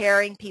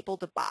preparing people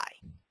to buy.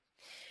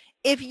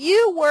 If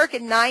you work a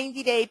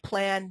 90-day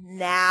plan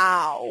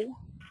now,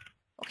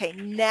 okay,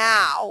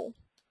 now,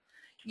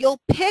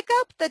 you'll pick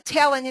up the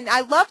tail end. And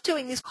I love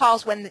doing these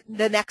calls when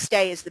the next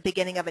day is the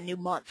beginning of a new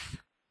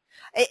month.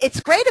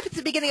 It's great if it's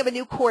the beginning of a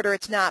new quarter.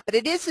 It's not, but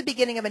it is the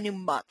beginning of a new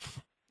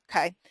month,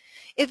 okay?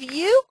 If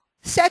you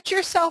set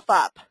yourself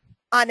up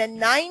on a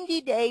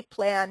 90-day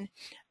plan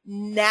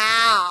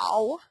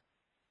now,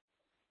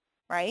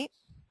 right,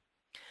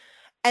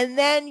 and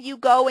then you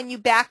go and you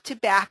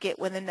back-to-back it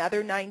with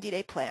another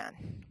 90-day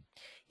plan,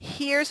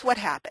 here's what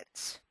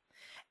happens.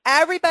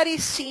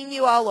 Everybody's seen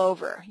you all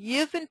over.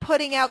 You've been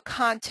putting out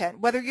content,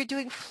 whether you're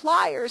doing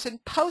flyers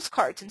and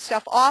postcards and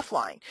stuff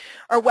offline,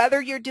 or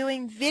whether you're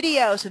doing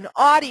videos and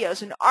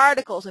audios and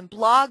articles and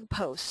blog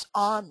posts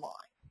online.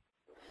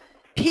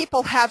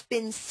 People have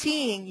been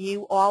seeing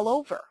you all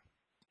over.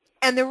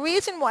 And the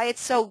reason why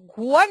it's so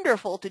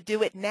wonderful to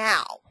do it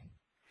now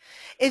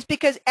is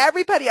because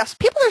everybody else,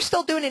 people are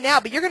still doing it now,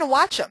 but you're going to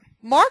watch them.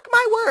 Mark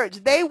my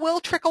words, they will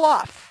trickle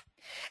off.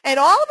 And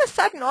all of a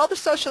sudden, all the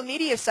social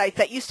media sites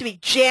that used to be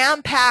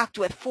jam-packed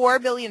with 4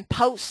 million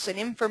posts and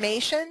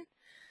information,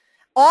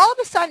 all of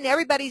a sudden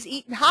everybody's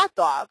eating hot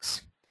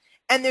dogs,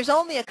 and there's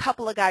only a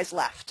couple of guys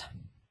left.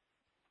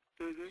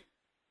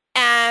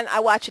 And I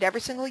watch it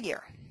every single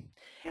year.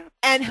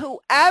 And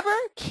whoever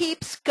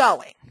keeps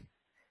going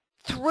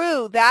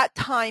through that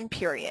time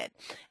period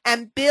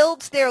and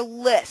builds their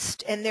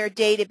list and their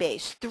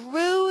database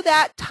through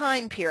that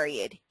time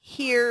period,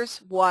 here's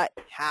what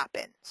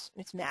happens.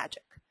 It's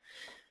magic.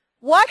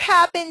 What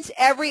happens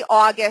every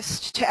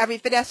August to every,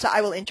 Vanessa,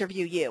 I will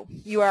interview you.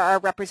 You are our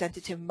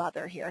representative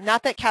mother here.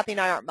 Not that Kathy and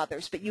I aren't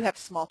mothers, but you have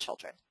small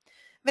children.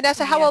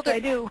 Vanessa, how old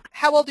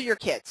are your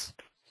kids?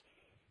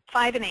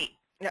 5 and 8.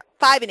 No,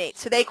 5 and 8,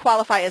 so they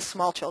qualify as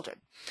small children.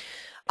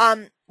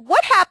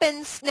 What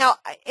happens, now,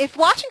 if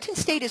Washington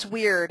State is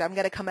weird, I'm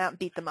going to come out and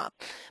beat them up.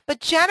 But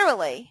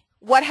generally,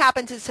 what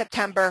happens in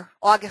September,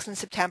 August and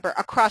September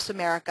across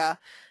America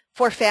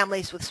for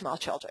families with small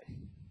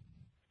children?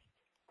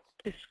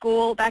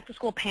 Back to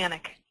school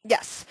panic.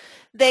 Yes,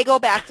 they go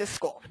back to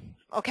school,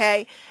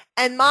 okay?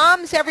 And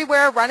moms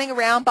everywhere running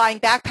around buying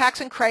backpacks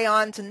and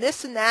crayons and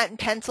this and that and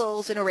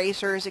pencils and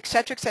erasers, et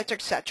cetera, et cetera,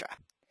 et cetera.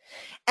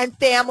 And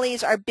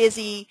families are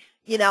busy,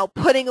 you know,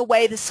 putting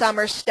away the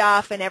summer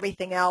stuff and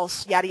everything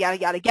else, yada, yada,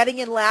 yada, getting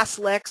in last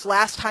licks,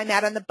 last time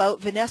out on the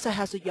boat. Vanessa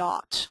has a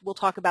yacht. We'll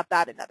talk about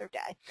that another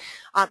day.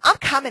 I'm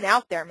coming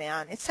out there,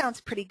 man. It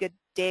sounds pretty good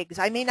digs.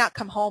 I may not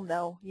come home,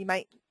 though.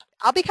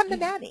 I'll become the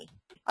nanny.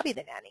 I'll be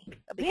the nanny.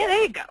 Yeah,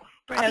 there you go.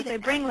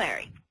 Bring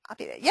Larry. I'll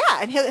be there.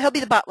 Yeah, and he'll be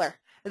the butler.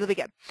 It'll be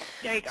good.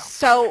 There you go.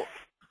 So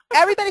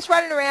everybody's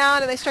running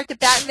around, and they start to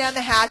batten down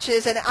the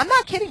hatches. And I'm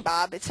not kidding,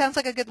 Bob. It sounds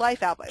like a good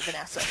life out by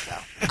Vanessa. So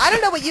I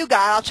don't know what you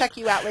got. I'll check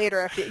you out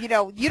later. If you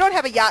don't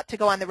have a yacht to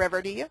go on the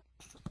river, do you?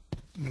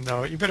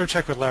 No, you better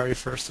check with Larry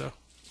first, though.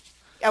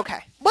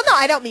 Okay. Well, no,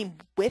 I don't mean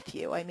with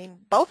you. I mean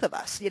both of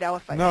us.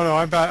 No,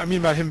 I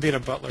mean about him being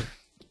a butler.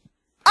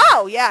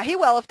 Oh, yeah, he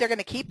will if they're going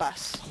to keep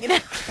us.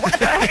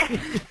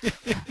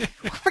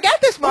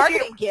 Forget this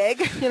marketing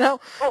gig.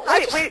 Well,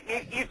 wait,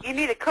 you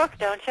need a cook,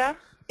 don't you?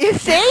 You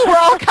see, we're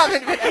all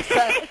coming,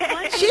 Vanessa.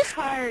 She's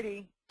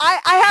party.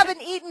 I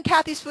haven't eaten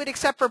Kathy's food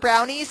except for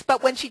brownies,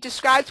 but when she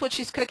describes what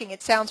she's cooking,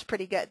 it sounds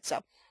pretty good.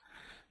 So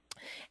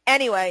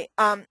anyway,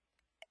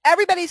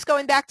 everybody's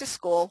going back to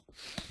school.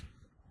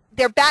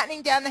 They're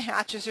battening down the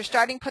hatches. They're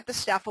starting to put the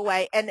stuff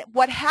away. And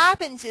what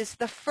happens is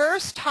the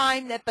first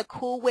time that the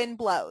cool wind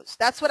blows,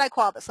 that's what I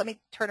call this. Let me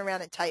turn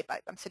around and type.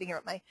 I'm sitting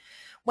here at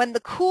when the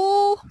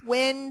cool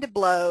wind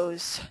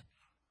blows,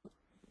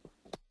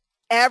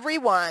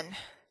 everyone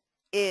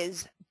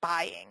is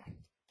buying.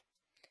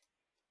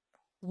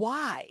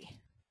 Why?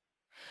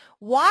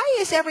 Why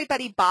is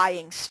everybody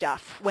buying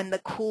stuff when the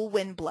cool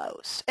wind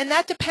blows? And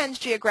that depends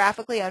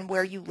geographically on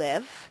where you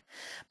live,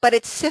 but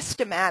it's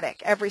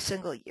systematic every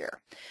single year.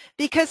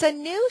 Because a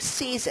new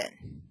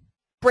season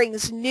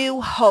brings new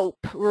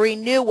hope,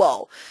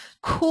 renewal.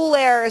 Cool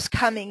air is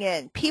coming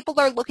in. People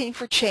are looking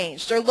for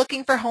change. They're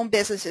looking for home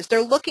businesses.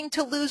 They're looking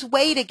to lose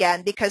weight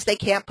again because they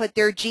can't put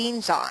their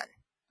jeans on.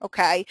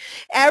 Okay?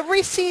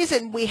 Every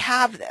season we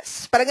have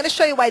this. But I'm going to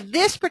show you why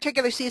this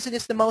particular season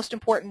is the most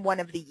important one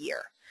of the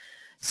year.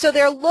 So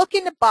they're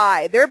looking to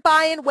buy. They're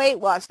buying weight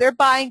loss. They're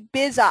buying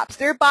biz ops.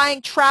 They're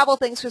buying travel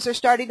things because they're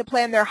starting to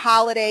plan their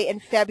holiday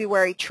and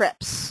February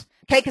trips.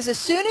 Okay, because as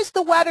soon as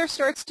the weather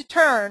starts to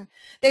turn,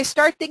 they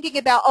start thinking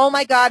about, oh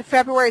my God,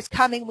 February is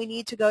coming. We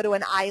need to go to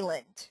an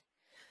island.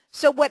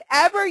 So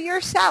whatever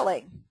you're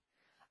selling,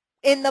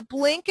 in the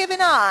blink of an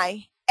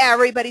eye,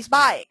 everybody's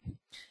buying.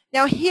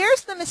 Now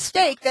here's the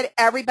mistake that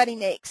everybody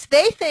makes.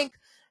 They think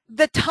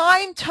the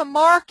time to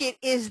market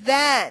is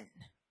then.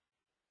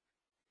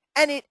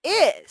 And it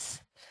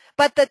is.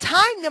 But the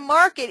time to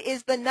market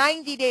is the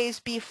 90 days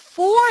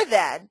before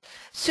then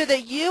so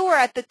that you are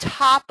at the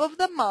top of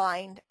the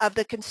mind of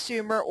the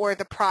consumer or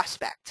the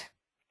prospect.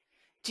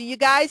 Do you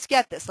guys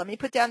get this? Let me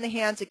put down the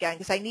hands again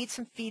because I need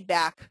some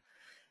feedback.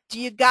 Do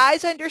you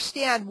guys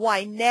understand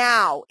why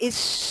now is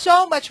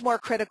so much more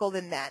critical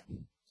than then?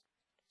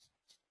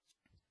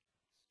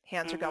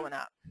 Hands are going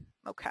up.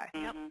 Okay.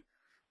 Yep.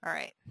 All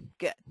right.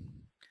 Good.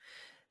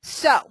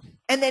 So,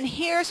 and then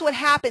here's what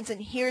happens, and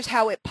here's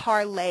how it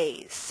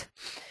parlays.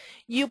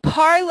 You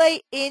parlay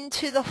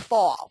into the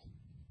fall.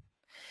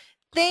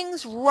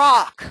 Things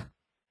rock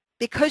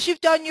because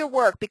you've done your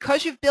work,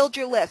 because you've built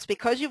your list,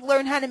 because you've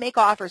learned how to make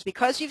offers,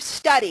 because you've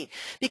studied,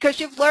 because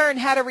you've learned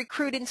how to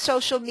recruit in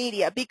social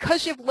media,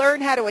 because you've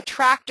learned how to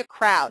attract a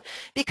crowd,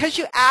 because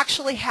you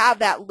actually have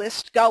that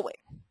list going.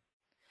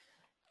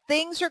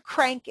 Things are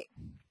cranking.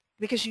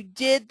 Because you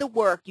did the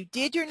work. You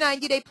did your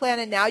 90-day plan,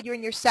 and now you're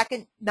in your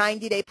second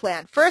 90-day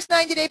plan. First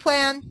 90-day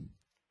plan,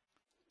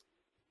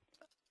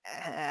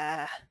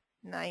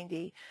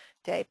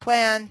 90-day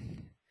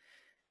plan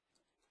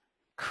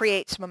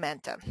creates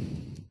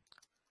momentum.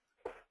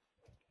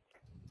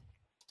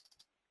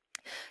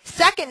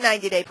 Second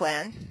 90-day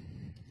plan,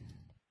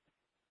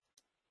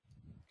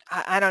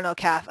 I don't know,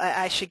 Kath.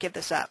 I should give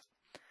this up.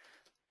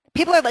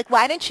 People are like,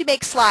 why didn't you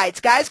make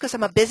slides? Guys, because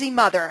I'm a busy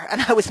mother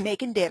and I was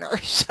making dinner,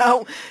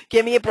 so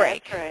give me a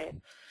break. That's right.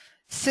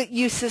 So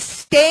you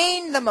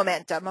sustain the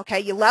momentum,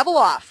 okay? You level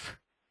off,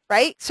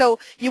 right? So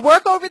you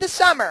work over the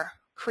summer,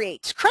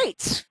 creates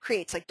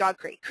like dog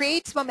crate,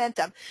 creates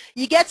momentum.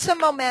 You get some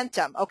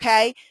momentum,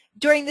 okay?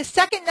 During the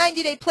second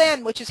 90-day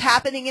plan, which is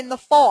happening in the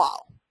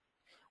fall,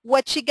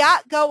 what you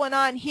got going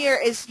on here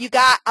is you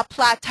got a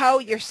plateau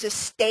you're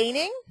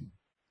sustaining,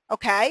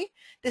 okay?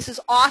 This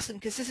is awesome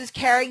because this is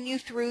carrying you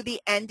through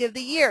the end of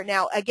the year.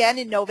 Now, again,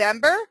 in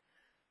November,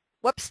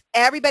 whoops,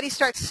 everybody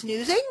starts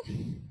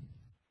snoozing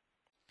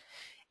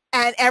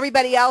and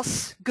everybody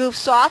else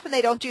goofs off and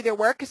they don't do their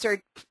work because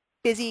they're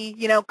busy,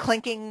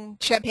 clinking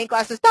champagne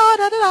glasses,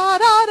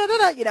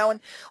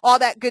 and all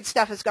that good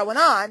stuff is going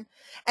on.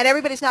 And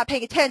everybody's not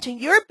paying attention.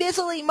 You're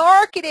busily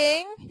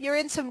marketing. You're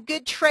in some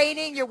good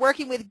training. You're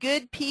working with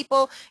good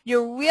people.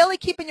 You're really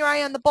keeping your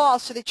eye on the ball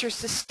so that you're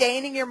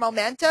sustaining your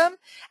momentum.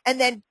 And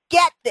then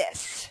get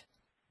this.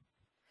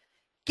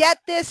 Get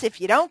this.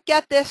 If you don't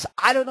get this,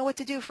 I don't know what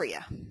to do for you.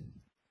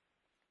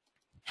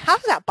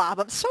 How's that, Bob?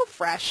 I'm so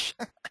fresh.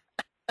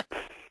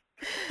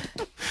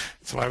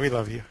 That's why we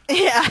love you.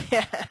 Yeah,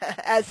 yeah.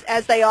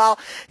 As they all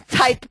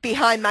type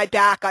behind my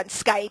back on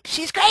Skype,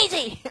 she's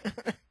crazy.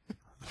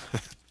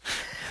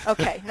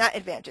 Okay, not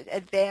advantage,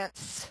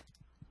 advance.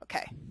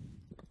 Okay.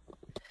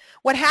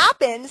 What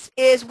happens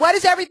is, what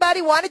does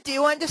everybody want to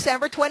do on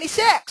December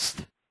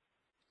 26th?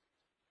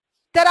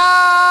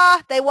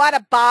 Ta-da! They want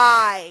to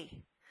buy.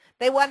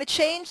 They want to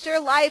change their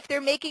life.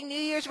 They're making New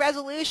Year's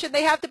resolution.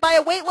 They have to buy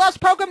a weight loss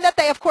program that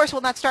they, of course,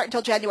 will not start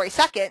until January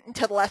 2nd,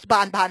 until the last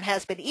bonbon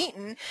has been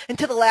eaten,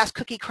 until the last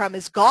cookie crumb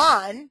is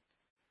gone.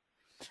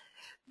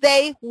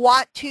 They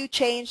want to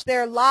change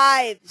their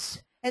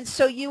lives. And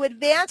so you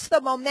advance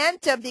the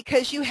momentum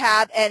because you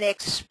have an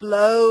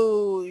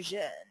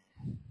explosion.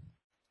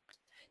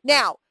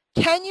 Now,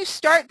 can you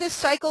start this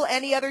cycle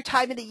any other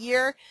time of the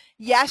year?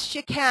 Yes,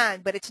 you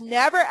can, but it's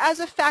never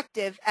as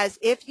effective as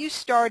if you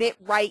start it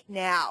right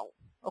now,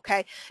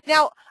 okay?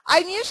 Now,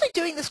 I'm usually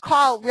doing this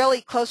call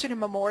really closer to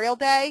Memorial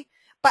Day,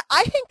 but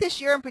I think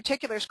this year in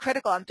particular is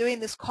critical. I'm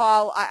doing this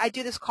call, I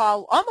do this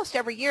call almost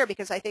every year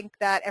because I think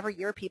that every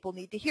year people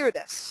need to hear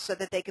this so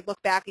that they could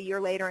look back a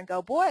year later and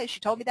go, boy, she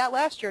told me that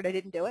last year and I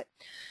didn't do it.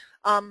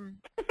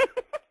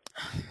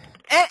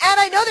 And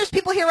I know there's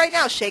people here right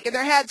now shaking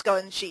their heads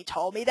going, she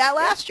told me that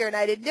last year and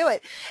I didn't do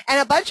it. And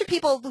a bunch of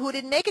people who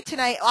didn't make it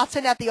tonight, I'll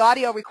send out the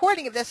audio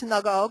recording of this and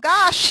they'll go, oh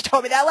gosh, she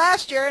told me that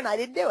last year and I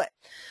didn't do it.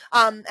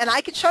 And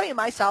I can show you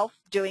myself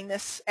doing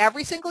this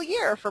every single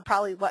year for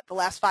probably, the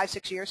last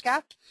 5-6 years,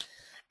 Kath?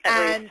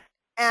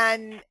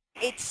 And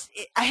it's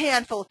a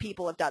handful of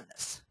people have done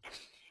this.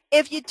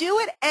 If you do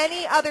it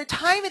any other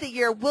time of the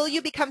year, will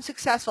you become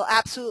successful?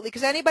 Absolutely,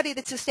 because anybody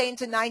that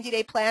sustains a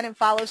 90-day plan and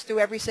follows through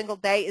every single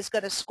day is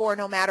going to score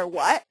no matter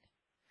what.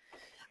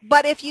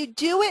 But if you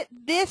do it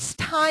this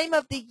time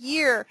of the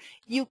year,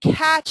 you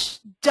catch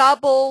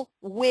double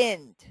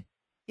wind,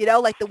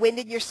 like the wind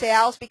in your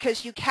sails,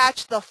 because you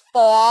catch the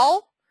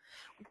fall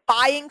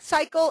buying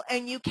cycle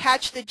and you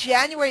catch the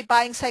January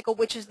buying cycle,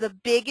 which is the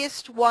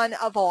biggest one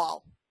of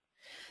all.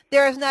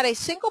 There is not a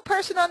single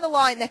person on the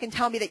line that can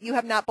tell me that you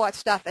have not bought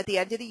stuff at the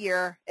end of the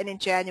year and in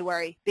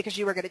January because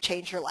you were going to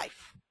change your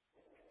life.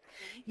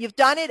 You've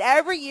done it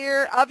every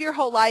year of your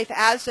whole life,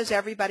 as does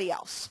everybody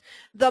else.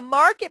 The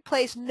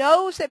marketplace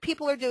knows that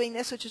people are doing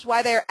this, which is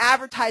why they're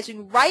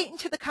advertising right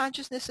into the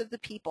consciousness of the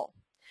people.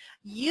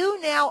 You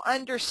now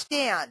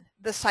understand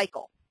the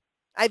cycle.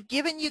 I've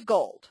given you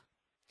gold.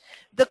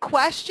 The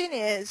question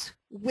is,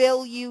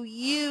 will you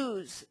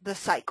use the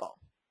cycle?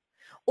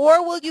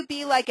 Or will you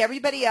be like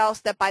everybody else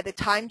that by the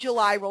time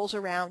July rolls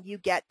around, you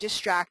get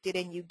distracted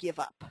and you give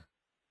up?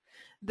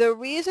 The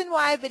reason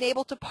why I've been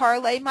able to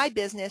parlay my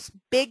business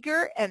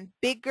bigger and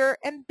bigger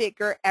and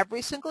bigger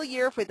every single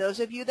year, for those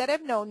of you that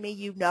have known me,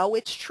 you know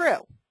it's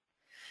true.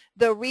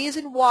 The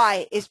reason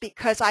why is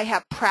because I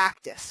have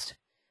practiced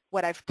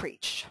what I've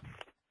preached.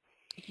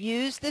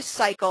 Used this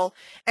cycle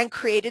and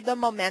created the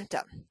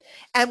momentum.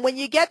 And when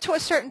you get to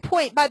a certain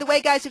point, by the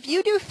way, guys, if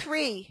you do a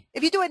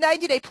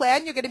 90-day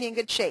plan, you're going to be in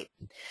good shape.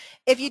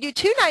 If you do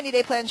 2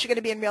 90-day plans, you're going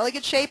to be in really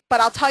good shape.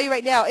 But I'll tell you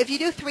right now, if you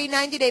do 3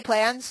 90-day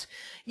plans,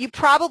 you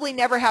probably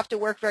never have to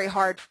work very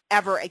hard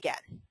ever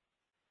again.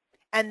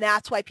 And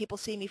that's why people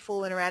see me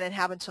fooling around and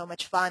having so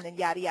much fun and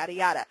yada, yada,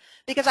 yada.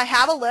 Because I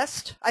have a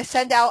list. I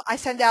send out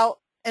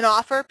an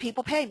offer.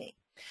 People pay me.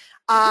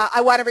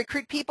 I want to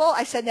recruit people.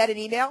 I send out an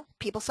email.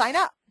 People sign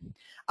up.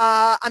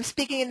 I'm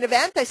speaking at an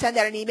event. I send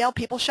out an email.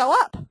 People show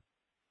up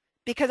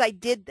because I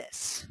did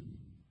this.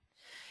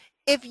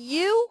 If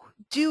you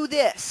do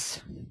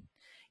this,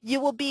 you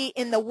will be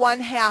in the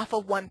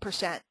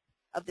 1/2%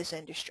 of this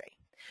industry.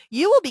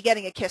 You will be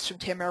getting a kiss from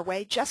Tim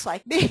Irway just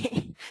like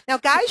me. Now,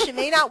 guys, you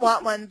may not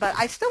want one, but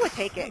I still would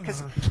take it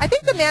because I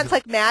think the man's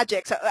like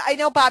magic. So I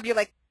know, Bob, you're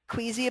like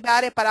queasy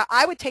about it, but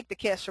I would take the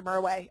kiss from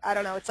Irway. I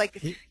don't know. It's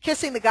like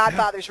kissing the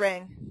Godfather's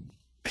ring.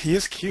 He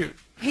is cute.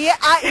 He's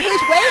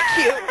way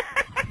cute.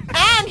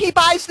 And he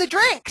buys the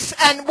drinks.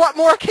 And what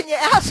more can you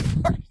ask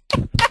for?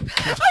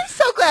 I'm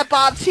so glad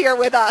Bob's here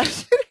with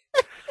us.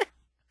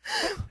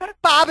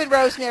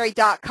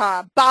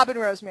 BobandRosemary.com.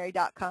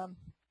 BobandRosemary.com.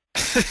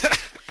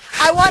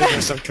 I want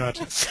to.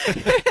 Subconscious.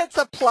 It's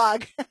a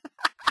plug.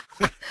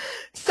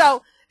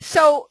 So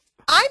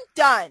I'm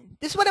done.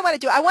 This is what I want to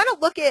do. I want to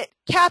look at,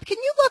 Cap, can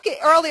you look at,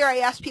 earlier I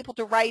asked people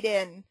to write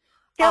in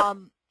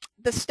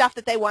the stuff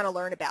that they want to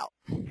learn about.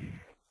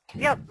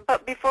 Yep,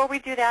 but before we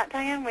do that,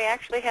 Diane, we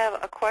actually have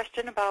a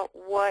question about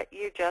what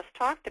you just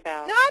talked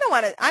about. No,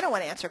 I don't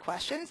want to answer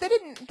questions. They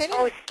didn't.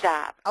 Oh,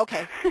 stop.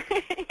 Okay.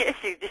 Yes,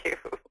 you do.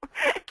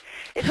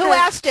 Who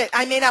asked it?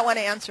 I may not want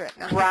to answer it.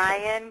 No.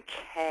 Ryan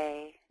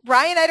K.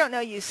 Ryan, I don't know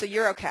you, so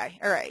you're okay.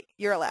 All right,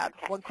 you're allowed.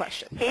 Okay. One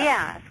question. He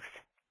asks,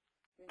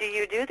 do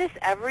you do this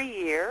every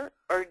year,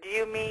 or do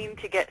you mean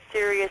to get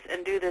serious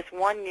and do this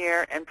 1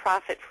 year and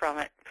profit from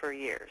it for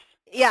years?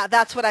 Yeah,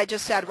 that's what I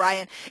just said,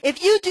 Ryan.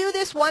 If you do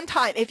this one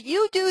time, if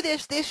you do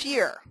this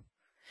year,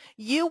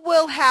 you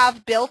will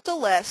have built a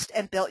list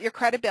and built your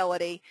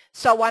credibility,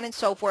 so on and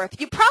so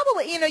forth. You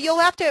probably, you'll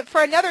have to,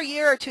 for another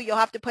year or two, you'll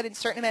have to put in a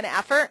certain amount of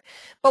effort.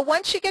 But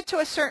once you get to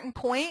a certain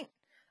point,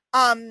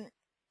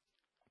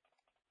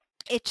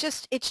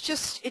 it's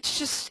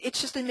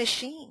just a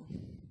machine.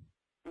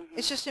 Mm-hmm.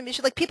 It's just a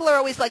machine. Like, people are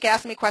always like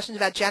asking me questions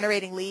about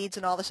generating leads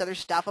and all this other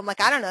stuff. I'm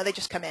like, I don't know. They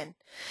just come in.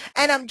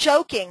 And I'm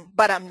joking,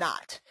 but I'm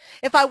not.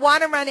 If I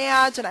want to run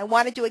ads and I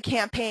want to do a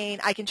campaign,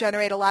 I can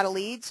generate a lot of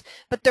leads.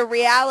 But the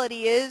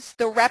reality is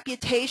the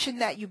reputation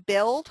that you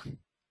build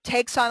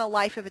takes on a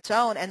life of its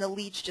own, and the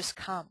leads just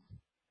come.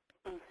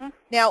 Mm-hmm.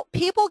 Now,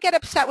 people get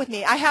upset with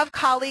me. I have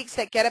colleagues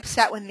that get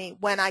upset with me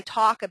when I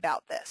talk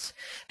about this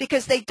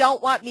because they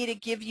don't want me to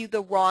give you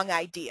the wrong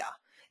idea.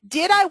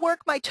 Did I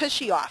work my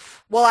tushy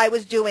off while I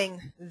was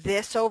doing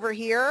this over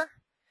here?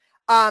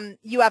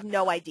 You have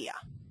no idea.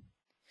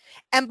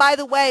 And by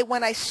the way,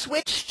 when I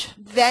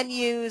switched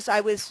venues, I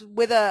was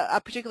with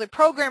a particular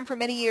program for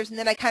many years, and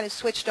then I kind of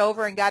switched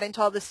over and got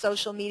into all this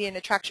social media and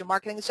attraction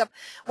marketing and stuff.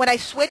 When I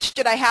switched,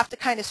 did I have to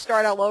kind of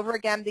start all over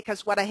again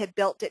because what I had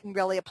built didn't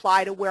really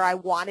apply to where I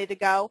wanted to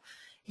go?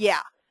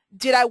 Yeah.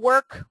 Did I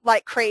work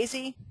like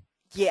crazy?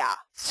 Yeah.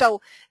 So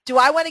do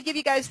I want to give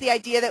you guys the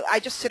idea that I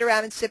just sit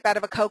around and sip out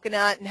of a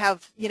coconut and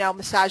have,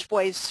 massage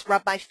boys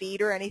rub my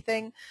feet or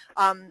anything?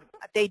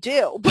 They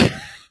do.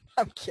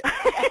 I'm kidding.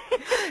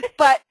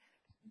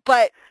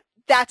 But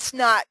that's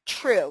not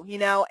true,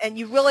 and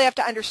you really have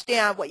to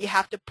understand what you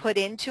have to put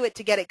into it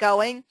to get it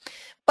going.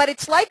 But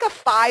it's like a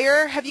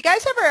fire. Have you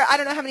guys ever, I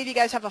don't know how many of you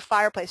guys have a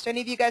fireplace. Do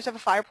any of you guys have a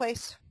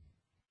fireplace?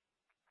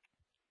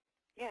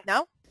 Yeah.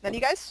 No? None of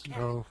you guys?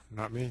 No,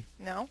 not me.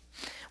 No?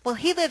 Well,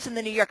 he lives in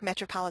the New York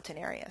metropolitan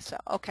area, so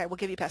okay, we'll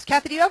give you a pass.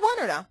 Kathy, do you have one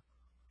or no?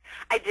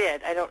 I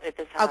did. I don't at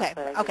this house. Okay,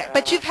 but okay.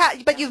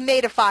 But you've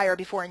made a fire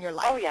before in your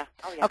life. Oh yeah.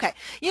 Okay.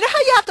 You know how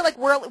you have to like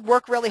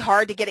work really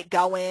hard to get it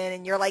going,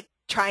 and you're like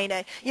trying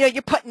to,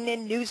 you're putting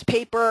in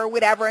newspaper or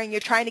whatever, and you're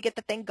trying to get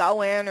the thing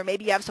going, or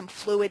maybe you have some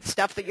fluid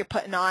stuff that you're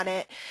putting on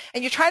it,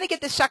 and you're trying to get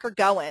this sucker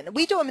going.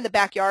 We do them in the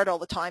backyard all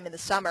the time in the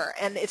summer,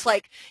 and it's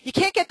like you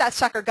can't get that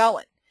sucker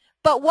going.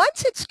 But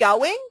once it's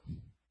going,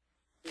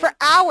 for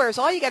hours,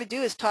 all you got to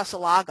do is toss a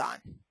log on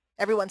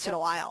every once in a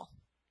while.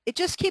 It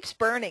just keeps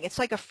burning. It's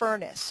like a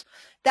furnace.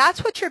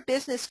 That's what your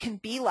business can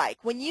be like.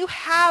 When you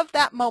have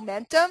that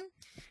momentum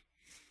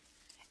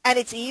and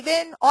it's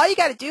even, all you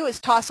got to do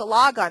is toss a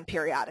log on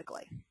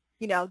periodically.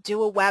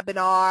 Do a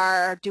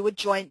webinar, do a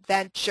joint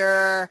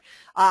venture.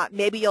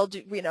 Maybe you'll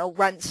do,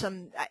 run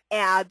some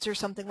ads or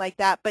something like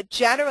that. But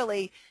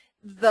generally,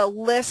 the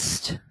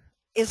list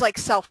is like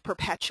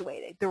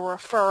self-perpetuating, the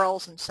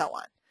referrals and so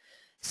on.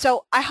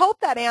 So I hope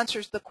that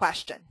answers the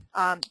question.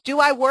 Do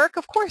I work?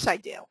 Of course I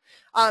do.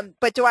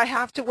 But do I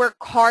have to work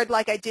hard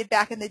like I did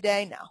back in the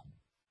day? No.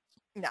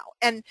 No.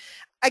 And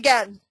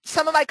again,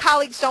 some of my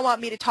colleagues don't want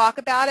me to talk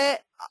about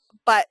it,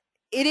 but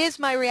it is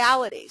my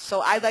reality.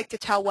 So I like to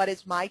tell what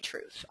is my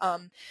truth.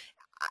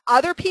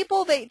 Other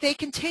people, they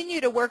continue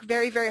to work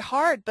very, very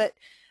hard, but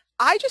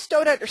I just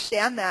don't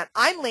understand that.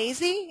 I'm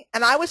lazy,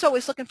 and I was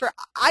always looking for,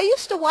 I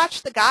used to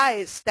watch the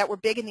guys that were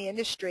big in the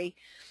industry,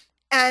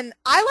 and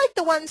I like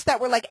the ones that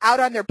were like out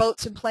on their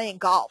boats and playing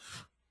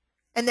golf.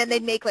 And then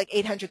they'd make like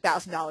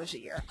 $800,000 a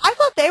year. I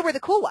thought they were the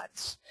cool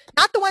ones,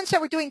 not the ones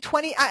that were doing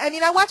 20. I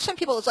mean, I watched some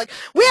people. It's like,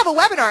 we have a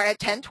webinar at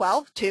 10,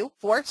 12, 2,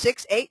 4,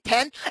 6, 8,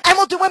 10, and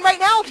we'll do one right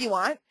now if you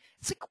want.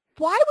 It's like,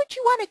 why would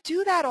you want to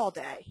do that all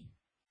day?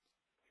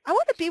 I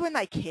want to be with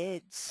my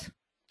kids.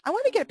 I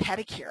want to get a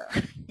pedicure.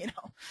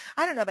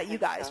 I don't know about you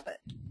guys, but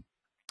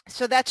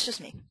so that's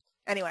just me.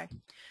 Anyway,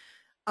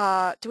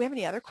 do we have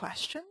any other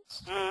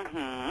questions?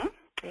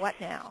 Mm-hmm. What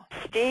now?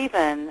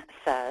 Stephen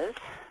says,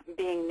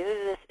 being new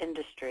to this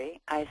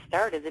industry, I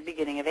started the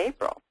beginning of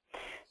April.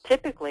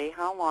 Typically,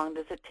 how long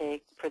does it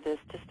take for this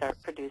to start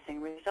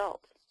producing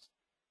results?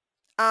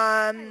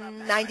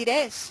 90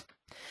 days.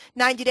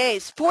 90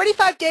 days.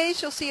 45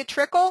 days, you'll see a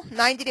trickle.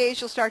 90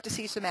 days, you'll start to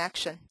see some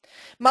action.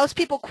 Most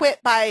people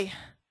quit by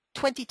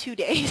 22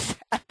 days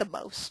at the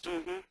most.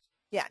 Mm-hmm.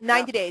 Yeah,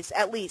 90 days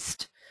at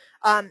least.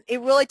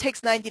 It really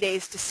takes 90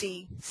 days to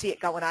see it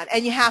going on,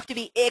 and you have to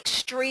be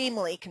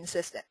extremely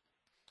consistent.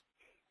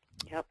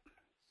 Yep.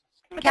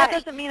 But that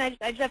doesn't mean, I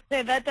just have to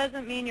say, that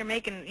doesn't mean you're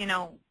making,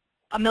 $1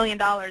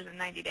 million in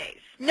 90 days.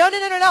 No.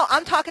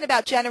 I'm talking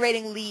about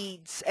generating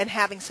leads and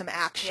having some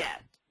action.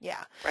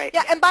 Yeah. Right.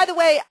 Yeah, and by the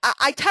way,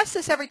 I test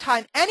this every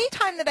time.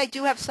 Anytime that I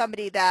do have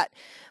somebody that,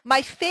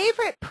 my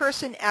favorite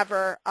person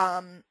ever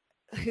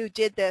who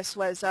did this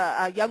was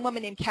a young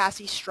woman named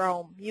Cassie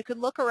Strom. You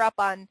can look her up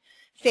on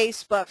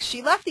Facebook.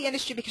 She left the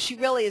industry because she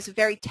really is a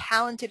very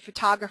talented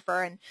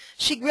photographer, and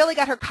she really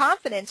got her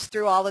confidence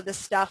through all of this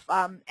stuff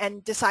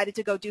and decided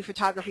to go do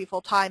photography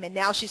full time. And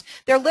now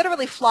they're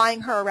literally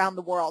flying her around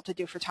the world to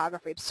do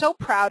photography. I'm so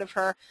proud of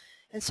her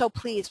and so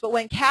pleased. But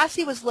when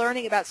Cassie was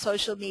learning about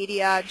social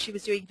media and she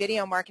was doing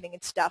video marketing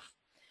and stuff,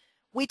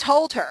 we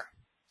told her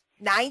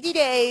 90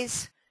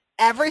 days,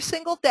 every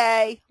single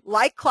day,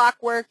 like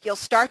clockwork, you'll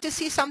start to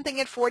see something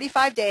at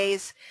 45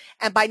 days,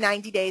 and by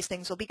 90 days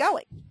things will be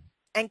going.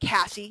 And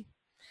Cassie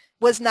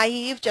was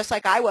naive, just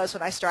like I was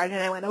when I started,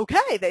 and I went,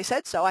 okay, they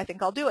said so, I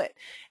think I'll do it.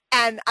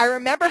 And I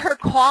remember her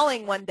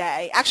calling one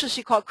day. Actually,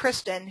 she called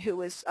Kristen, who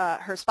was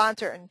her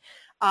sponsor,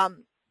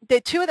 and the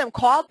two of them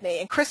called me,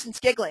 and Kristen's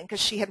giggling because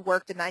she had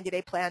worked a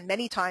 90-day plan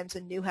many times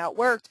and knew how it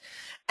worked.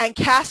 And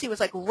Cassie was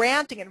like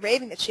ranting and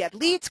raving that she had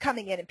leads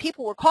coming in and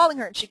people were calling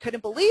her and she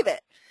couldn't believe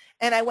it.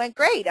 And I went,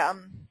 great.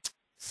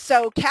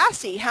 So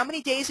Cassie, how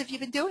many days have you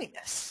been doing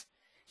this?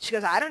 She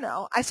goes, I don't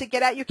know. I said,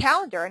 get out your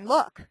calendar and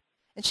look.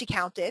 And she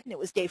counted, and it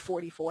was day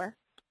 44.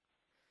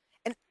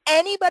 And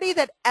anybody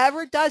that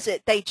ever does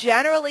it, they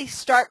generally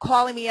start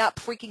calling me up,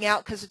 freaking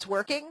out because it's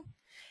working.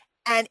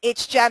 And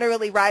it's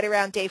generally right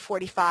around day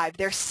 45.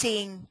 They're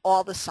seeing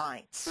all the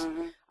signs.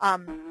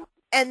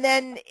 And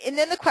then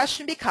the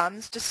question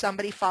becomes, does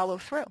somebody follow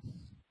through?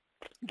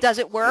 Does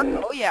it work?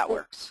 Oh, yeah, it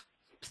works.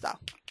 So.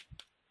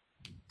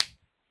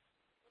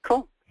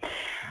 Cool.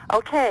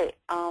 Okay.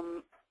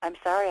 I'm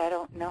sorry, I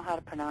don't know how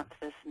to pronounce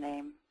this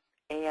name.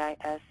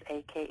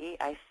 Aisake,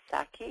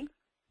 Isaki?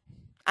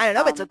 I don't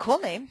know, but it's a cool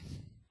name.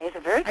 It's a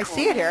very cool I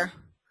see it name. here.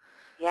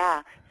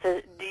 Yeah.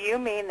 So do you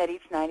mean that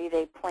each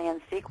 90-day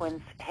plan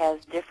sequence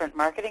has different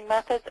marketing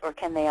methods, or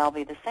can they all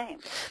be the same?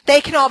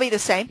 They can all be the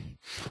same.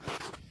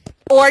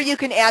 Or you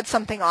can add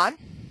something on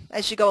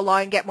as you go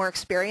along and get more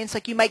experience.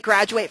 Like you might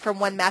graduate from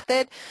one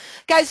method.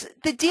 Guys,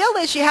 the deal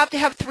is you have to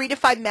have 3 to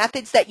 5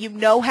 methods that you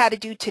know how to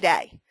do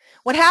today.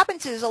 What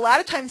happens is a lot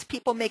of times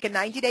people make a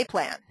 90-day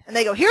plan, and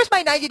they go, here's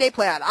my 90-day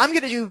plan. I'm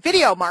going to do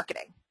video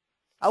marketing.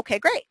 Okay,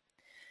 great.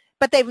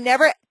 But they've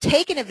never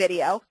taken a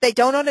video, they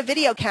don't own a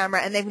video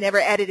camera, and they've never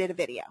edited a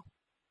video.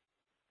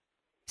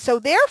 So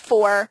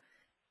therefore,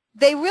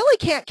 they really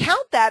can't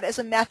count that as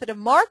a method of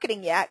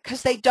marketing yet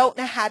because they don't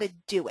know how to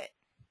do it.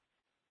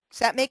 Does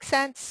that make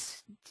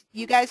sense,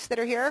 you guys that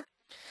are here?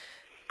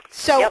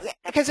 So,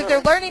 because if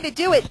they're learning to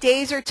do it,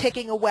 days are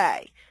ticking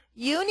away.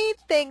 You need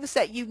things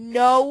that you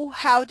know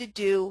how to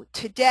do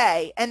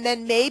today, and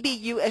then maybe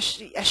you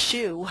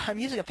eschew, I'm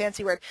using a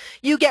fancy word,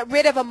 you get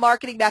rid of a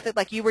marketing method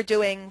like you were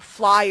doing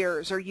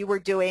flyers or you were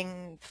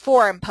doing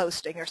forum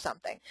posting or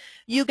something.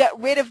 You get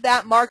rid of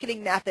that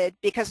marketing method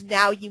because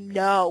now you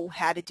know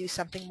how to do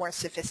something more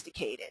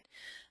sophisticated.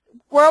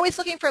 We're always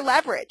looking for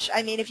leverage.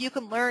 I mean, if you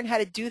can learn how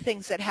to do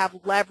things that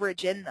have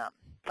leverage in them,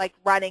 like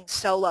running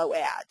solo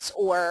ads,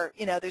 or,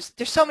 you know, there's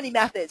so many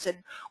methods,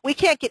 and we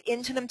can't get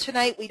into them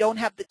tonight. We don't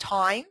have the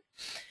time.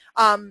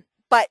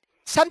 But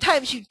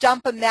sometimes you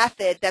dump a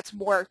method that's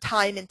more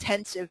time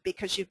intensive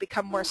because you've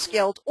become more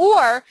skilled,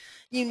 or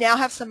you now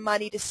have some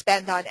money to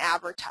spend on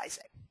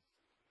advertising.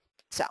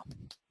 So,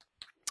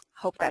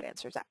 hope that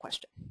answers that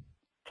question.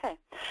 Okay.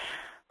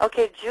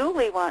 Okay,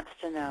 Julie wants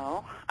to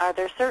know, are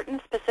there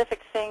certain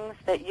specific things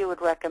that you would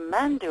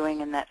recommend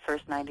doing in that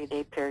first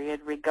 90-day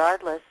period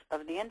regardless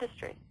of the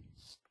industry?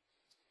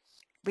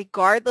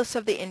 Regardless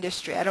of the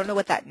industry. I don't know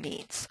what that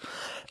means.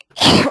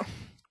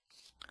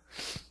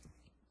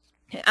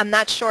 I'm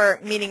not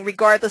sure, meaning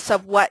regardless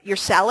of what you're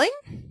selling?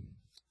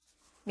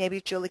 Maybe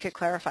Julie could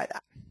clarify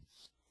that.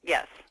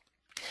 Yes.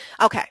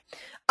 Okay.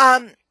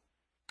 I'm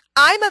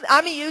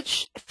a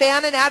huge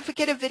fan and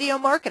advocate of video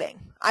marketing.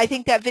 I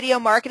think that video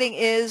marketing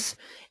is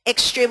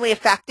extremely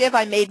effective.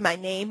 I made my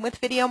name with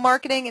video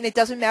marketing, and it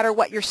doesn't matter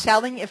what you're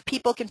selling. If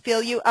people can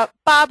feel you up.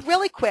 Bob,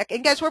 really quick,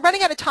 and guys, we're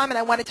running out of time, and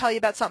I want to tell you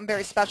about something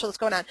very special that's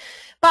going on.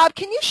 Bob,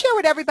 can you share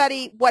with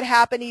everybody what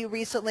happened to you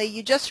recently?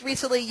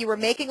 You were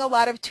making a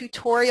lot of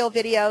tutorial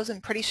videos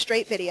and pretty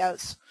straight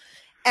videos,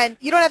 and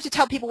you don't have to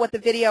tell people what the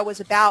video was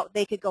about.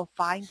 They could go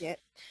find it.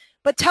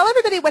 But tell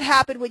everybody what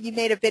happened when you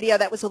made a video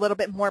that was a little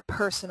bit more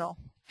personal.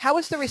 How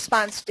was the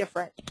response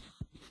different?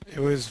 It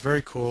was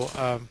very cool.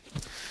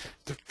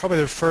 Probably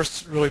the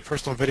first really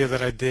personal video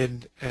that I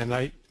did,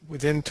 and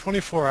within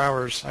 24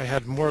 hours I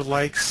had more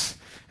likes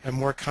and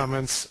more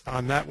comments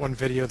on that one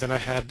video than I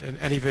had in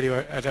any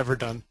video I'd ever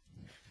done,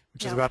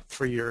 which is about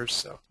 3 years.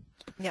 So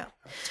yeah,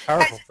 it's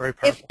powerful, very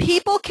powerful. If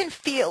people can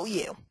feel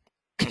you,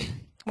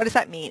 what does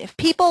that mean? If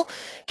people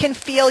can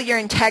feel your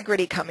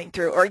integrity coming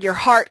through, or your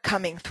heart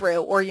coming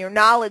through, or your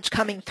knowledge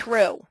coming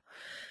through,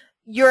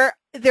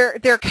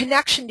 their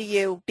connection to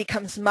you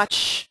becomes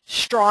much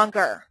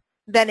stronger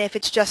than if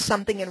it's just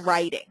something in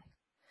writing.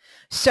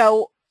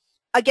 So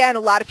again,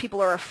 a lot of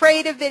people are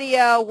afraid of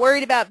video,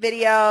 worried about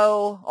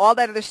video, all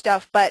that other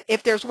stuff. But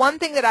if there's one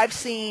thing that I've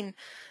seen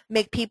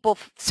make people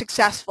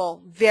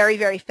successful very,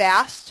 very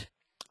fast,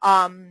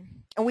 and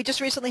we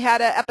just recently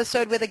had an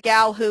episode with a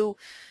gal who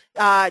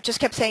just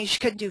kept saying she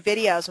couldn't do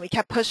videos, and we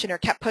kept pushing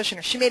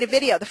her. She made a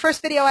video. The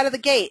first video out of the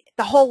gate,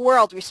 the whole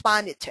world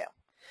responded to.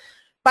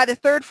 By the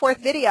third, fourth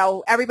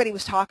video, everybody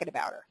was talking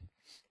about her.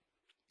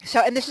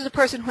 So, and this is a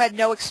person who had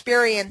no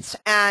experience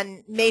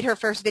and made her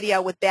first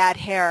video with bad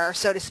hair,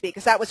 so to speak,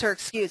 because that was her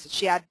excuse.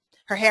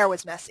 Her hair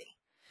was messy.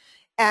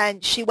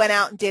 And she went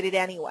out and did it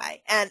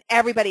anyway. And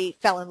everybody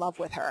fell in love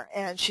with her.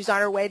 And she's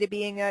on her way to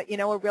being a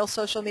real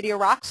social media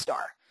rock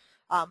star.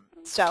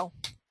 So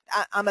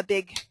I'm a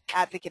big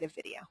advocate of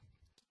video.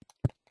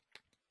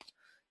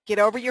 Get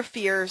over your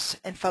fears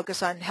and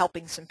focus on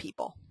helping some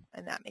people,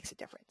 and that makes a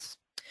difference.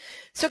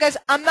 So guys,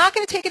 I'm not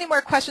going to take any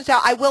more questions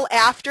out. I will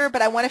after,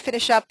 but I want to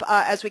finish up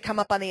as we come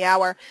up on the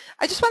hour.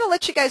 I just want to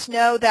let you guys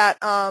know that,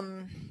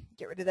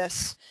 get rid of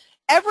this,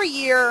 every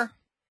year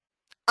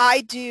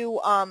I do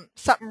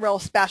something real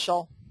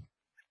special.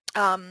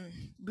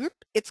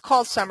 It's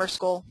called Summer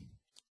School.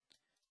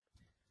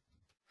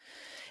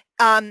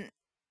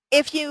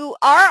 If you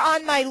are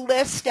on my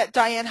list at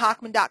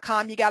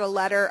DianeHochman.com, you got a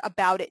letter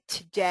about it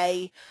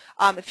today.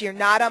 If you're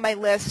not on my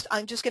list,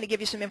 I'm just going to give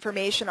you some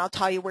information. I'll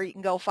tell you where you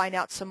can go find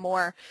out some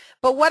more.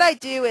 But what I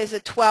do is a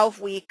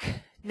 12-week,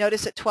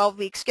 notice at 12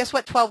 weeks, guess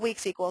what 12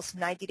 weeks equals?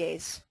 90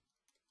 days.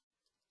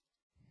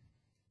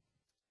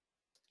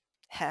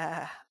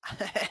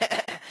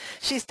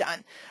 She's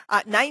done.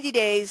 90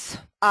 days,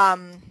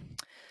 12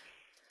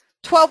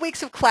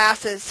 weeks of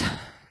classes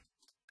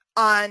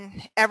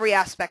on every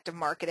aspect of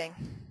marketing.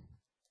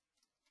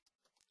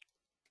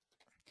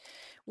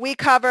 We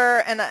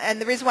cover, and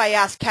the reason why I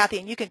asked Kathy,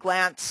 and you can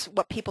glance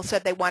what people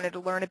said they wanted to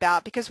learn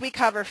about, because we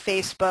cover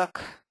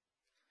Facebook,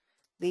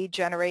 lead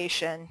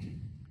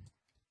generation,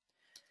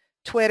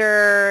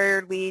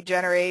 Twitter, lead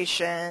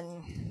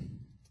generation,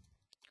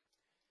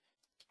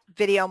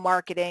 video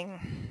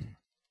marketing.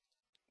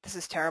 This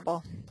is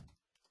terrible.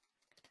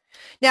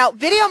 Now,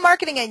 video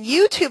marketing and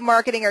YouTube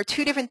marketing are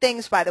two different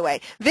things, by the way.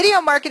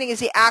 Video marketing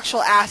is the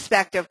actual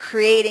aspect of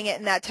creating it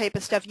and that type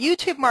of stuff.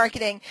 YouTube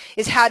marketing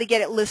is how to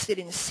get it listed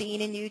and seen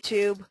in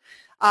YouTube.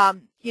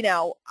 You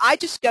know, I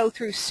just go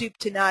through soup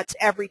to nuts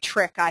every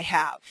trick I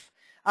have.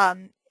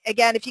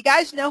 Again, if you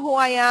guys know who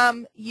I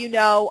am, you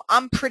know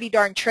I'm pretty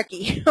darn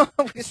tricky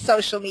with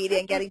social media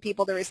and getting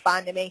people to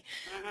respond to me.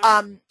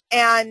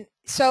 And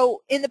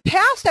so in the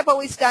past, I've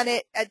always done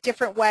it a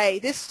different way.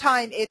 This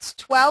time, it's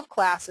 12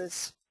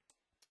 classes.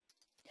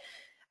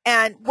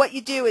 And what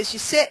you do is you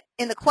sit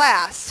in the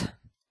class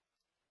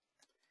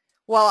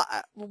while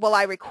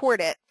I record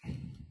it.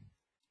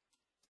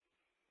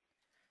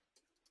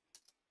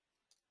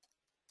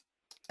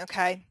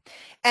 Okay.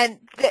 And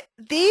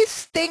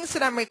these things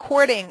that I'm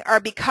recording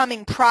are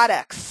becoming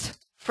products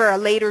for a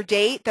later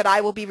date that I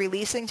will be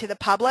releasing to the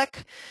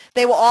public.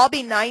 They will all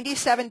be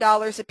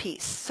 $97 a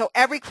piece. So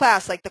every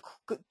class, like the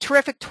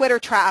terrific Twitter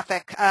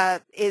traffic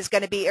is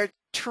going to be, or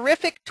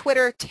terrific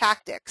Twitter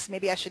tactics,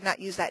 maybe I should not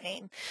use that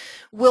name,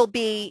 will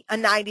be a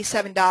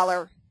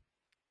 $97,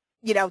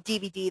 you know,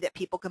 DVD that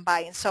people can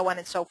buy, and so on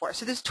and so forth.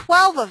 So there's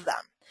 12 of them.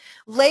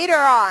 Later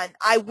on,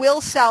 I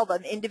will sell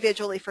them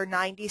individually for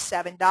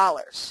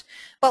 $97.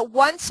 But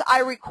once I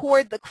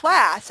record the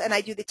class and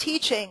I do the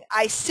teaching,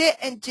 I sit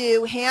and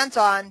do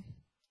hands-on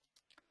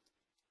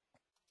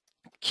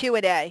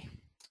Q&A,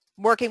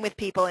 working with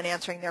people and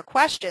answering their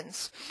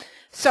questions.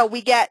 So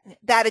we get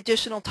that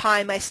additional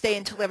time. I stay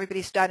until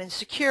everybody's done and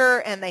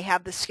secure and they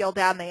have the skill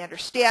down, they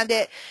understand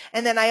it.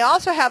 And then I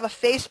also have a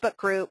Facebook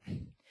group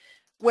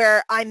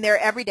where I'm there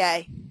every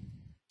day.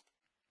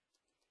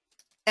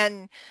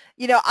 And,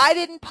 you know, I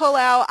didn't pull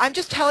out, I'm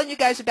just telling you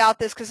guys about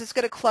this because it's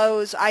going to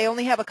close. I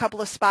only have a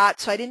couple of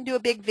spots, so I didn't do a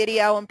big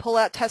video and pull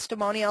out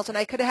testimonials, and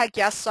I could have had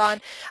guests on.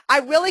 I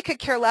really could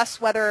care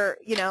less whether,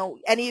 you know,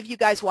 any of you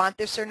guys want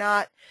this or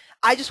not.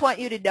 I just want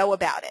you to know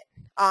about it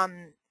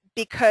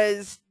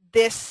because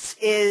this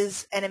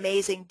is an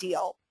amazing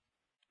deal.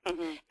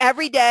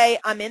 Every day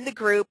I'm in the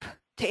group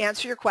to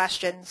answer your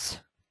questions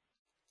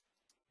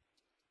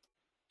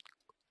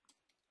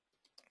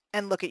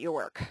and look at your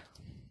work.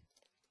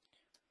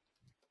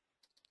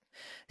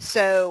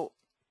 So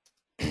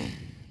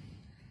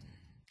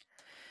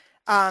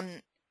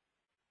again,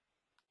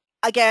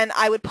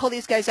 I would pull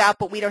these guys out,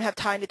 but we don't have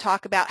time to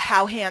talk about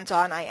how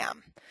hands-on I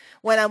am.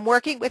 When I'm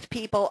working with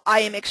people, I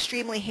am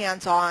extremely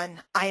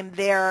hands-on. I am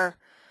there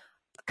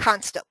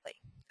constantly.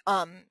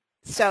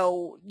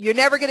 So you're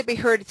never going to be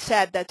heard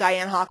said that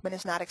Diane Hochman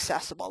is not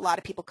accessible. A lot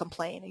of people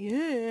complain.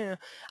 Yeah.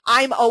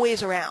 I'm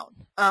always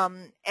around.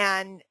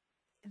 And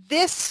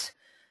this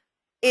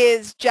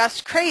is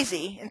just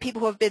crazy, and people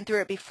who have been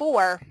through it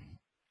before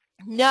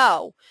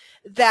know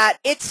that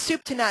it's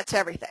soup to nuts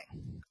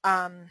everything.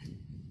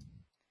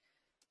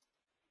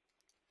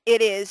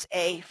 It is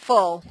a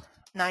full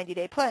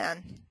 90-day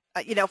plan.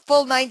 You know,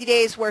 full 90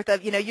 days worth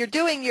of, you know, you're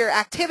doing your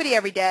activity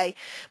every day,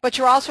 but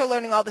you're also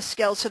learning all the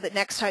skills so that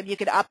next time you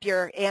can up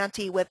your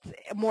ante with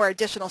more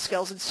additional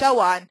skills and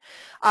so on,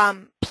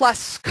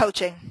 plus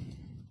coaching.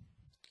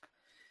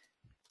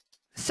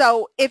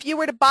 So if you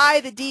were to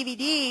buy the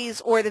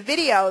DVDs or the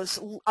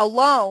videos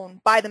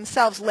alone by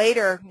themselves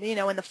later, you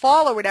know, in the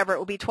fall or whatever, it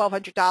would be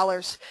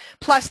 $1,200.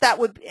 Plus that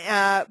would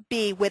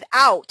be with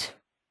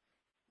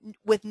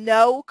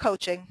no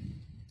coaching,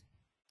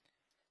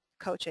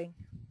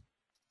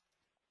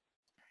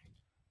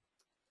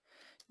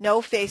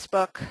 no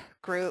Facebook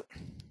group,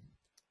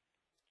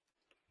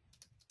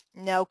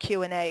 no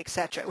Q&A,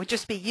 etc. It would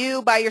just be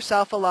you by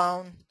yourself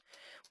alone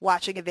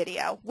watching a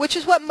video, which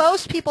is what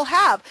most people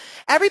have.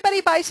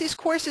 Everybody buys these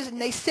courses and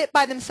they sit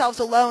by themselves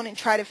alone and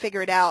try to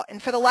figure it out.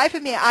 And for the life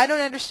of me, I don't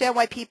understand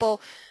why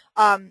people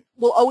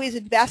will always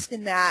invest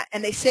in that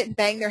and they sit and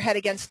bang their head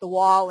against the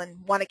wall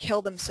and want to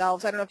kill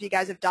themselves. I don't know if you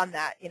guys have done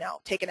that, you know,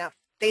 taken a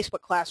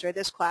Facebook class or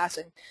this class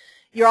and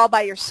you're all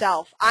by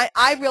yourself.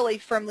 I really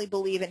firmly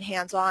believe in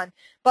hands-on,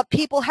 but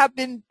people have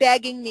been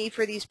begging me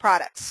for these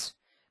products.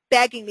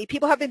 Begging me.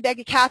 People have been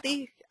begging,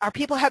 Kathy,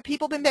 have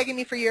people been begging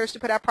me for years to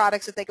put out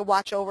products that they could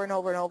watch over and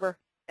over and over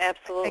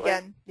Absolutely.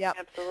 again. Yep.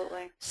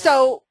 Absolutely.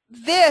 So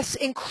this,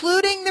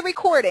 including the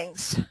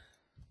recordings,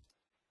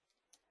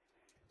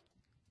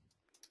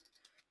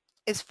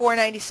 is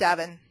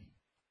 $4.97.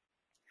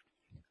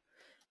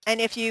 And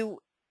if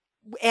you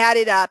add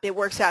it up, it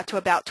works out to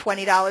about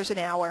 $20 an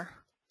hour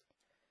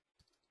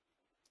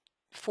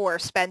for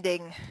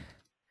spending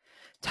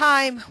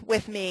time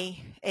with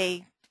me,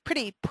 a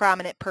pretty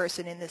prominent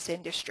person in this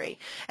industry.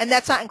 And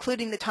that's not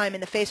including the time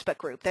in the Facebook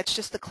group. That's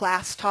just the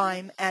class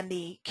time and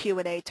the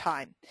Q&A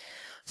time.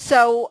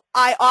 So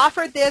I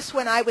offered this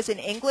when I was in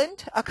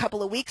England a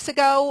couple of weeks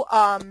ago,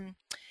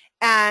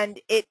 and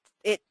it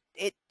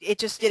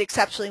just did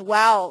exceptionally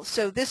well.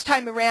 So this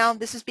time around,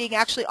 this is being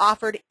actually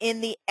offered in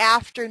the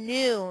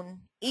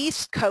afternoon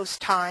East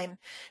Coast time,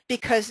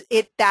 because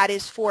that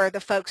is for the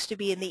folks to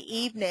be in the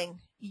evening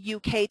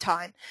UK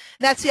time.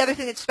 And that's the other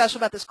thing that's special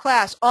about this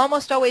class.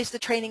 Almost always the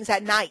training's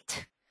at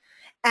night,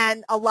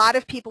 and a lot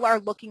of people are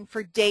looking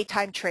for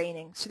daytime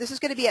training. So this is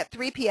going to be at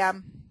 3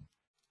 p.m.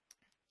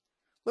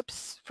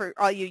 Whoops, for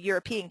all you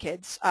European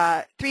kids,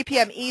 3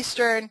 p.m.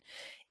 Eastern,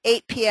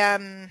 8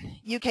 p.m.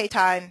 UK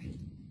time,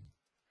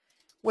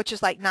 which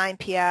is like 9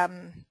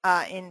 p.m.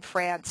 In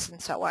France,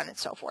 and so on and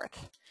so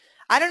forth.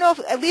 I don't know if,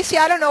 Alicia,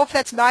 I don't know if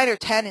that's 9 or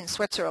 10 in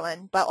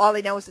Switzerland, but all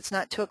I know is it's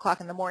not 2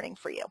 o'clock in the morning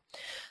for you.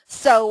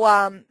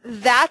 So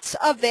that's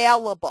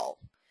available.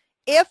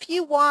 If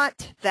you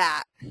want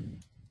that,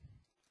 and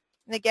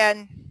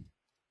again,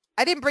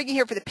 I didn't bring you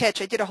here for the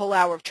pitch. I did a whole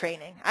hour of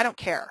training. I don't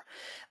care.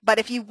 But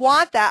if you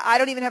want that, I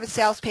don't even have a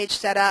sales page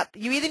set up.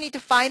 You either need to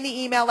find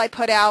the email I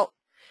put out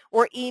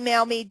or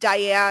email me,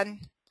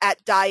 Diane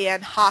at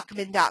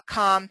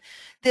DianeHochman.com.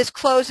 This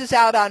closes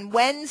out on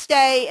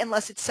Wednesday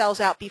unless it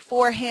sells out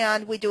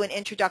beforehand. We do an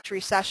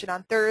introductory session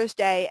on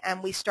Thursday,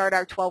 and we start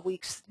our 12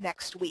 weeks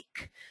next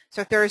week.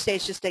 So Thursday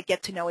is just a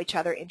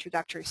get-to-know-each-other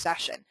introductory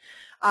session.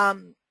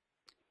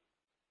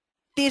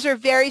 These are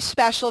very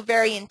special,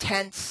 very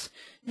intense.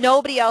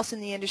 Nobody else in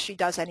the industry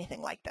does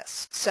anything like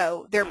this.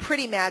 So they're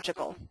pretty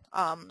magical.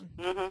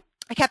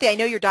 Kathy, I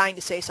know you're dying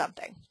to say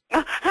something.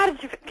 How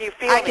did do you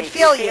feel I me? can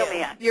feel Do you.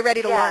 me? You're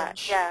ready to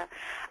lunge. Yeah.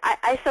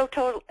 I so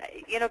totally,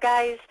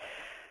 guys,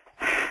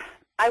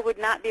 I would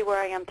not be where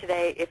I am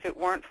today if it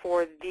weren't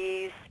for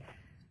these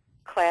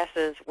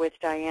classes with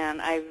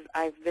Diane.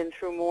 I've been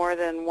through more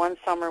than one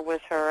summer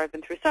with her. I've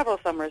been through several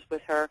summers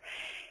with her,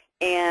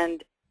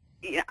 and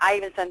I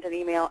even sent an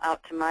email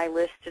out to my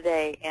list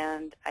today,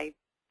 and I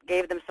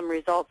gave them some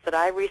results that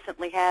I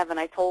recently have, and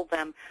I told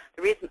them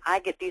the reason I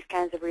get these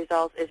kinds of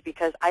results is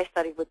because I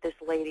studied with this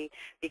lady,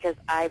 because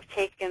I've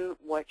taken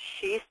what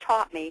she's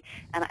taught me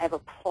and I've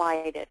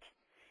applied it.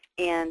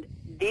 And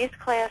these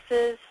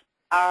classes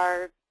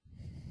are,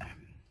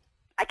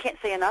 I can't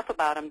say enough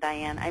about them,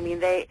 Diane. I mean,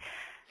 the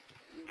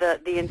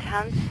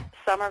intense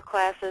summer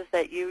classes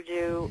that you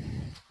do,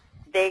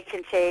 they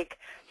can take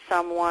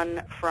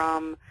someone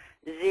from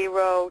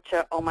 0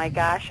 to, oh my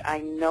gosh, I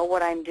know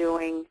what I'm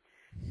doing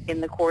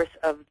in the course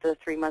of the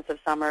 3 months of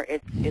summer.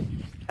 It's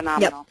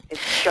phenomenal. Yep.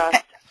 It's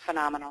just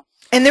phenomenal.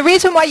 And the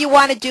reason why you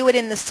want to do it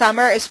in the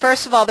summer is,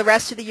 first of all, the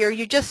rest of the year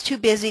you're just too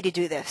busy to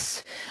do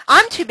this.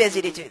 I'm too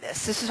busy to do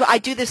this. This is what I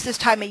do this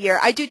time of year.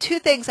 I do two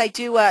things. I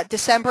do a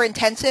December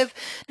intensive.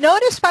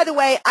 Notice, by the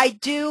way, I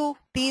do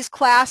these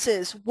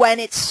classes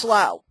when it's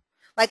slow.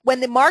 Like when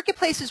the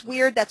marketplace is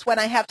weird, that's when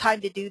I have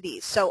time to do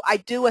these. So I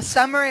do a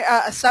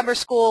summer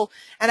school,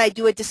 and I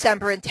do a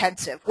December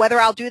intensive. Whether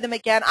I'll do them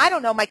again, I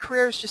don't know. My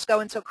career is just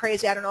going so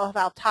crazy. I don't know if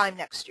I'll have time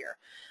next year.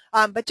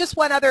 But just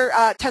one other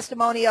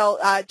testimonial,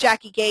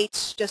 Jackie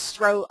Gates just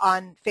wrote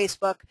on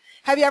Facebook,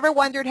 have you ever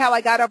wondered how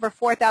I got over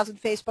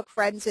 4,000 Facebook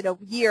friends in a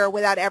year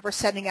without ever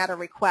sending out a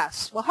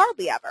request? Well,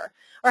 hardly ever.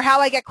 Or how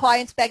I get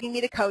clients begging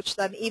me to coach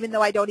them even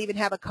though I don't even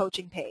have a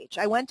coaching page.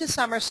 I went to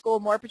summer school,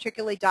 more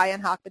particularly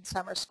Diane Hochman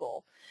Summer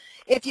School.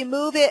 If you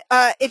move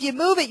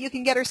it, you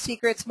can get her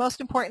secrets,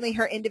 most importantly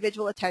her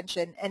individual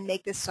attention, and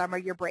make this summer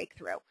your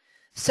breakthrough.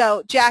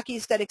 So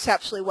Jackie's done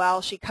exceptionally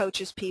well. She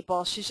coaches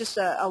people. She's just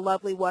a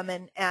lovely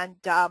woman, and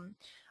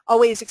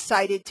always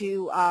excited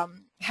to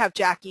have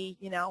Jackie,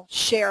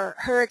 share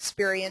her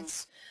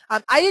experience.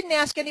 I didn't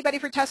ask anybody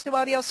for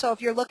testimonials, so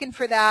if you're looking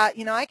for that,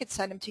 I could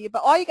send them to you.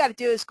 But all you got to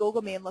do is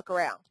Google me and look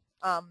around.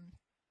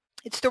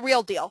 It's the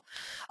real deal.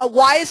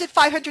 Why is it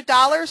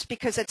 $500?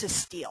 Because it's a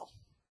steal.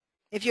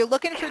 If you're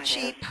looking for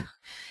cheap,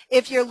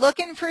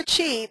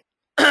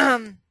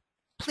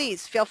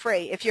 please feel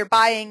free. If you're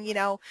buying,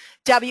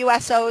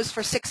 WSOs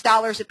for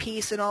 $6 a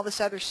piece and all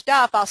this other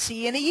stuff, I'll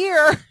see you in a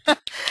year.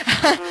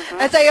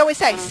 As I always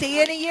say, see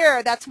you in a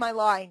year. That's my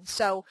line.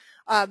 So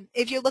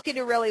if you're looking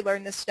to really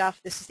learn this stuff,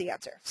 this is the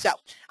answer. So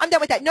I'm done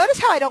with that. Notice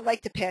how I don't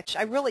like to pitch.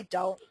 I really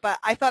don't, but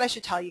I thought I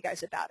should tell you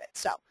guys about it.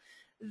 So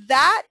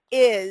that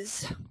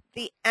is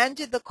the end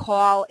of the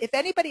call. If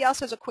anybody else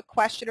has a quick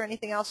question or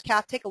anything else,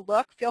 Kath, take a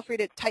look. Feel free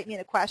to type me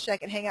in a question. I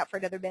can hang out for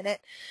another minute.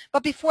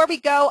 But before we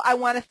go, I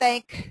want to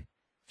thank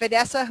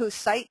Vanessa, whose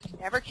site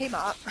never came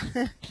up.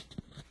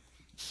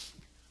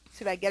 See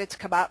if I can get it to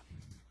come up.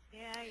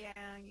 Yeah.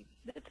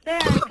 It's there.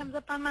 It comes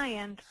up on my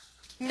end.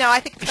 No, I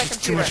think it's my It's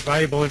too computer. much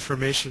valuable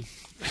information.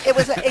 It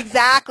was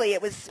exactly.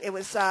 It was.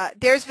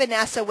 There's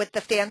Vanessa with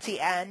the fancy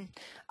N.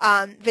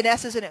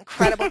 Vanessa's an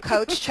incredible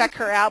coach. Check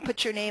her out.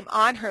 Put your name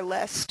on her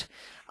list.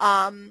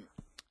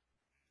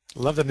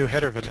 Love the new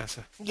header,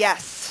 Vanessa.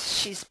 Yes,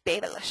 she's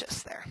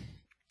babylicious there.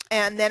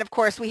 And then, of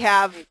course, we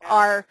have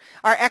our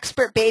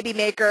expert baby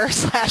maker /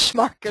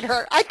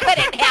 marketer. I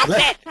couldn't help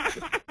it.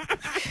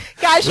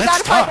 Guys, you got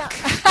to find out.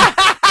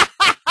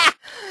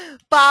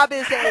 Bob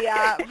is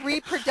a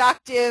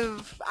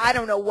reproductive, I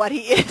don't know what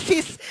he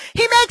is.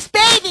 He makes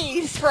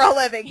babies for a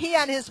living. He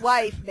and his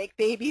wife make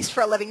babies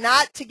for a living.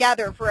 Not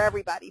together for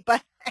everybody,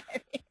 but.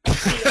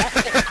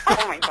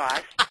 Oh, my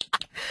gosh.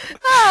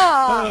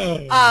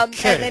 Oh.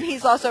 Okay. And then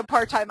he's also a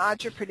part-time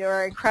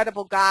entrepreneur,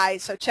 incredible guy.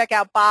 So check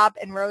out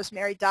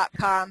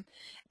bobandrosemary.com.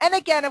 And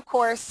again, of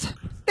course,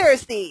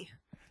 there's the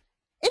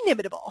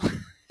inimitable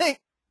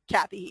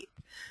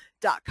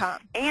KathyHeath.com.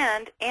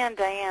 And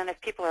Diane,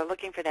 if people are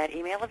looking for that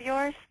email of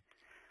yours,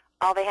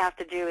 all they have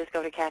to do is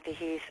go to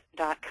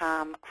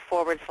KathyHeath.com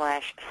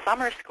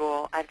 /summer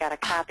school. I've got a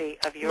copy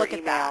of your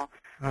email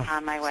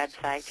on my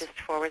website, just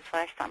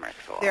 /summer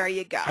school. There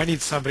you go. I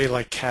need somebody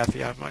like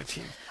Kathy on my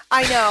team.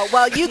 I know.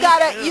 Well, you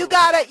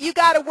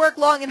gotta work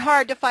long and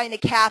hard to find a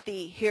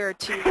Kathy here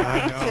to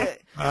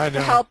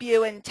help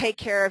you and take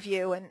care of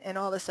you and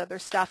all this other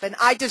stuff. And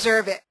I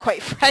deserve it,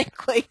 quite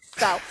frankly.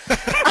 So,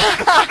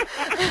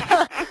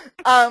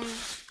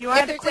 You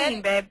are the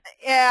queen, babe.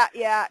 Yeah.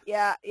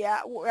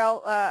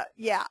 Well,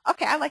 yeah.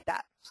 Okay, I like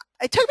that.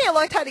 It took me a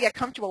long time to get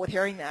comfortable with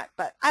hearing that,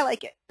 but I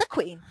like it. The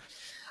queen.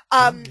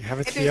 You have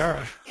a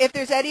tiara. If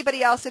there's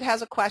anybody else that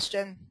has a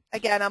question,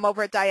 again, I'm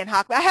over at Diane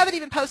Hochman. I haven't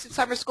even posted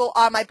summer school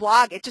on my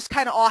blog. It just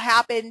kind of all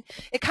happened.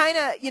 It kind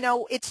of,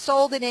 it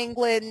sold in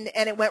England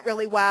and it went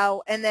really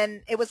well. And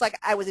then it was like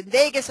I was in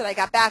Vegas and I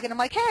got back and I'm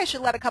like, hey, I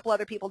should let a couple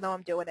other people know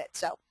I'm doing it.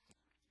 So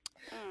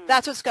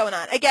that's what's going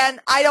on. Again,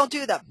 I don't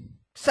do them.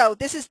 So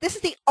this is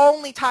the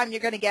only time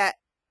you're going to get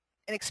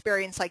an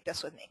experience like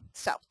this with me.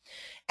 So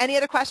any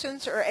other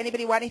questions or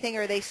anybody want anything,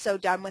 or are they so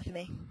done with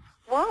me?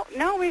 Well,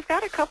 no, we've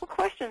got a couple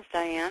questions,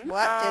 Diane.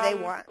 What do they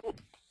want?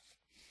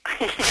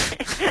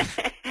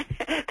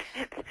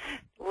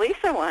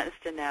 Lisa wants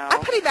to know. I'm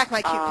putting back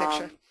my cute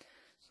picture.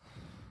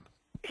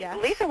 Yes.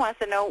 Lisa wants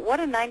to know what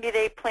a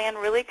 90-day plan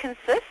really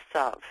consists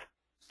of.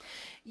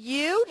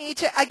 You need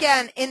to,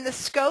 again, in the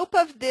scope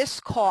of this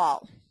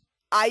call,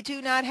 I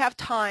do not have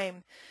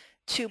time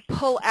to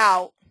pull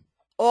out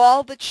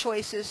all the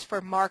choices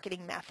for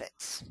marketing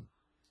methods,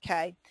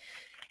 okay?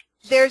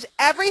 There's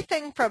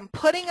everything from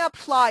putting up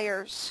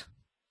flyers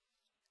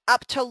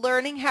up to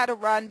learning how to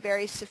run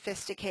very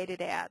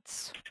sophisticated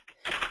ads.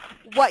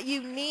 What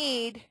you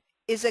need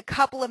is a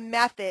couple of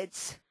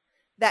methods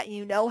that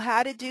you know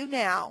how to do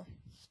now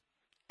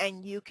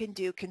and you can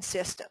do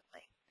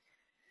consistently.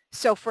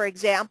 So for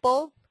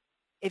example,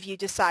 if you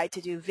decide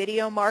to do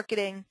video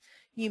marketing,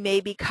 you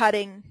may be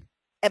cutting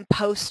and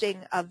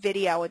posting a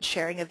video and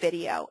sharing a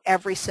video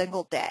every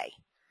single day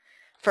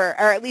or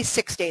at least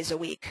 6 days a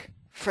week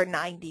for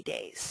 90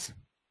 days.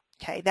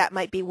 Okay, that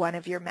might be one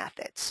of your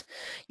methods.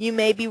 You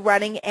may be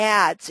running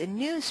ads in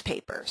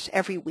newspapers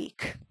every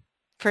week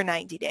for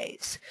 90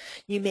 days.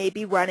 You may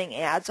be running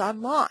ads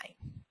online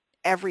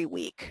every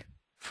week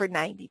for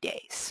 90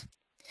 days.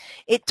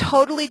 It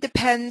totally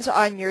depends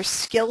on your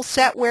skill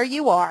set where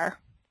you are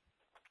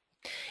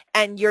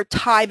and your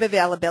time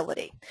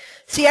availability.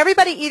 See,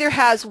 everybody either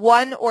has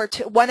one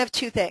of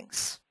two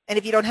things. And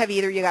if you don't have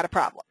either, you got a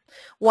problem.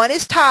 One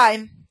is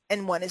time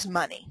and one is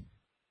money.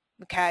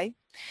 Okay?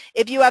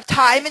 If you have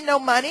time and no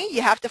money,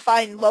 you have to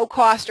find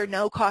low-cost or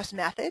no-cost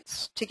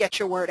methods to get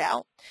your word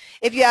out.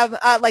 If you have,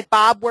 like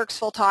Bob works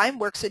full-time,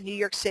 works in New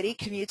York City,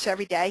 commutes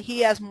every day,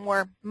 he has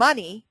more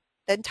money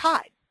than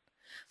time.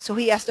 So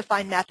he has to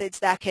find methods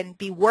that can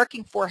be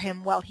working for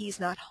him while he's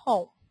not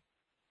home.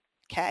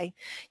 Okay?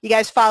 You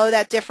guys follow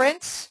that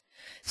difference?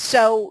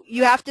 So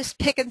you have to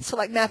pick and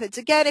select methods.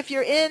 Again, if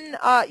you're in,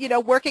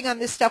 working on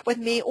this stuff with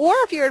me, or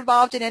if you're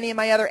involved in any of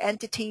my other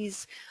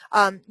entities,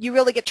 you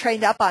really get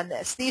trained up on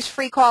this. These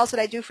free calls that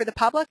I do for the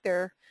public,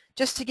 they're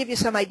just to give you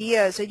some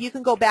ideas. And you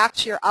can go back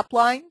to your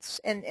uplines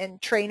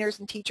and trainers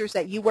and teachers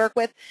that you work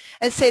with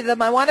and say to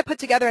them, I want to put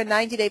together a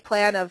 90-day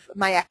plan of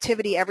my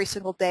activity every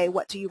single day.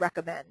 What do you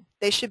recommend?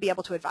 They should be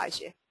able to advise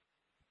you.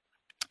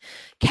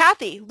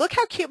 Kathy, look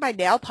how cute my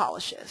nail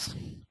polish is.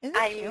 Isn't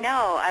it cute? I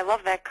know. I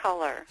love that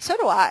color. So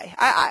do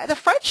I. The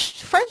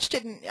French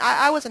didn't,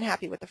 I wasn't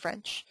happy with the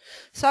French.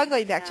 So I'm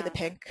going back to the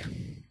pink.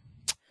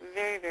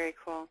 Very, very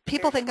cool.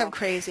 People very think cool. I'm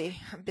crazy.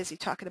 I'm busy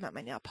talking about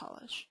my nail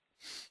polish.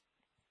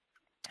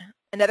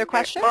 Another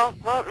question? Well,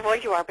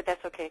 you are, but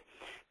that's okay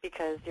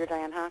because you're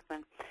Diane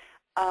Hochman.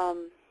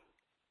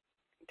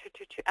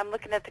 I'm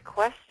looking at the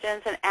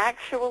questions, and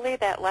actually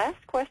that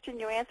last question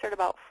you answered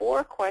about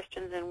 4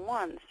 questions in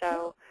one,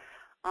 so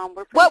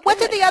we're pretty What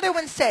good. did the other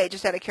one say,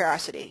 just out of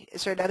curiosity?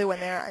 Is there another one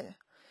there?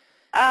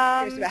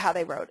 I'm curious about how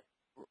they wrote.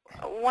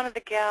 One of the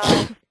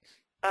gals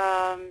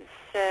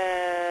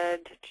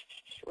said,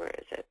 where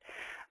is it?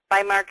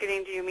 By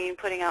marketing, do you mean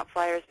putting out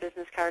flyers,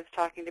 business cards,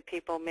 talking to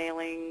people,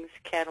 mailings,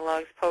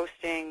 catalogs,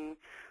 posting?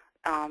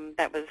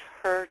 That was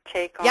her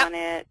take on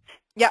it.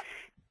 Yep.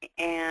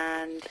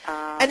 And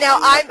now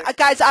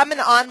I'm an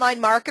online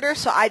marketer,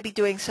 so I'd be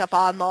doing stuff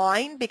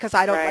online because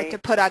I don't like to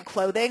put on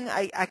clothing.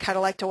 I kind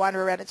of like to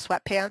wander around in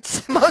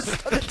sweatpants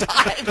most of the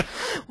time.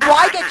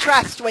 Why get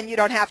dressed when you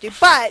don't have to?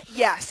 But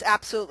yes,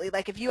 absolutely.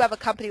 Like if you have a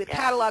company with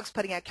catalogs,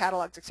 putting out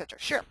catalogs, etc.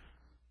 Sure.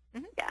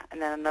 Mm-hmm. Yeah, and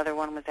then another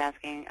one was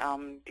asking,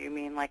 do you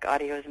mean like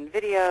audios and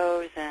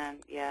videos? And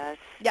yes.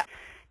 Yep.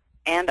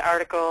 And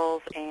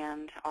articles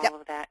and all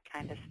of that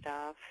kind of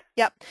stuff.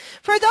 Yep.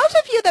 For those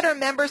of you that are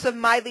members of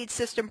My Lead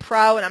System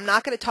Pro, and I'm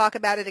not going to talk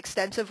about it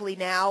extensively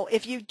now,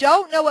 if you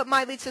don't know what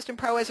My Lead System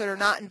Pro is or are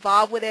not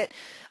involved with it,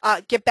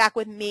 get back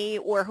with me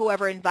or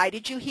whoever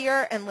invited you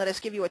here and let us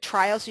give you a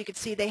trial so you can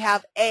see they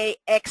have a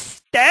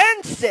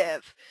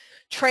extensive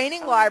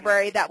training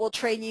library that will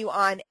train you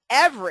on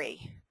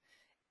every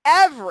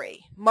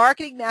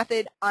marketing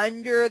method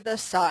under the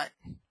sun.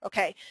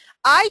 Okay.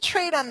 I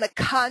train on the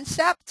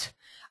concept.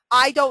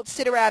 I don't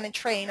sit around and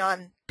train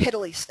on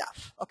piddly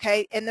stuff,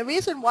 okay? And the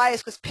reason why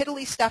is because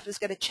piddly stuff is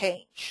going to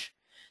change.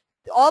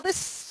 All this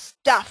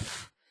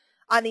stuff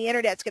on the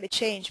internet is going to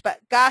change. But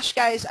gosh,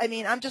 guys, I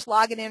mean, I'm just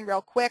logging in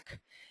real quick.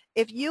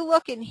 If you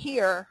look in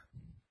here,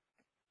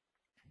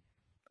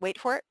 wait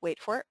for it,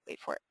 wait for it, wait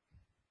for it,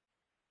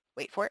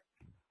 wait for it.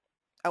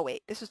 Oh,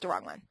 wait, this is the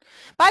wrong one.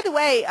 By the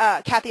way,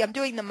 Kathy, I'm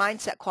doing the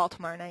mindset call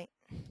tomorrow night.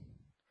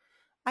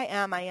 I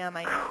am.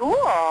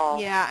 Cool.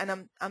 Yeah,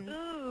 and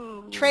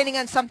I'm training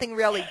on something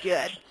really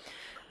good.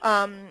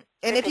 And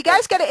if you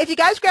guys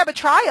grab a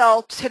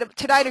trial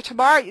tonight or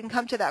tomorrow, you can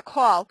come to that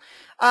call.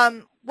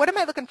 What am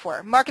I looking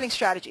for? Marketing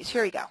strategies.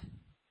 Here we go.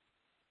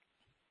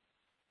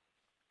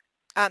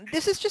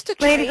 This is just a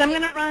training. Ladies, I'm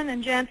going to run,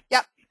 and Jen.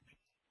 Yep.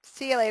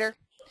 See you later.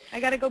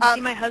 I got to go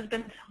see my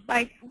husband.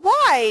 Bye.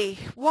 Why?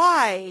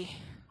 Why?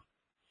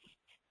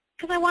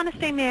 Because I want to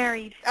stay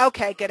married.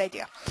 Okay, good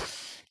idea.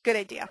 Good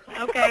idea.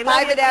 Okay.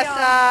 Bye,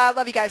 Vanessa.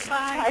 Love you guys.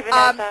 Bye.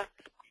 Bye, Vanessa.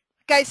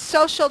 Guys,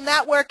 social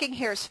networking,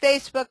 here's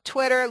Facebook,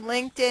 Twitter,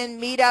 LinkedIn,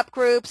 meetup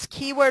groups,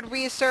 keyword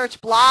research,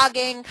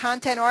 blogging,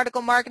 content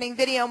article marketing,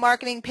 video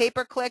marketing,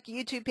 pay-per-click,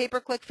 YouTube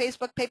pay-per-click,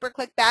 Facebook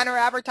pay-per-click, banner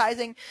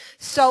advertising,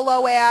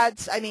 solo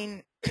ads. I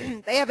mean,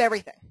 they have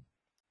everything.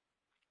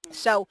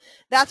 So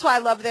that's why I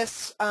love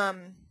this.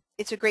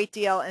 It's a great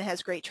deal and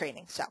has great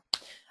training. So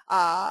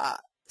I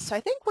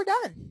think we're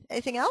done.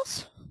 Anything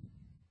else?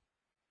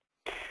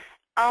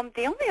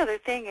 The only other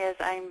thing is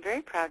I'm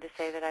very proud to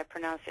say that I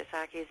pronounced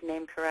Isaki's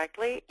name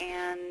correctly,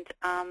 and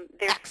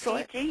they're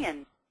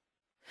Fijian.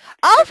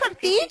 Oh, from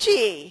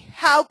Fiji.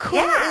 How cool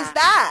is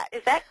that?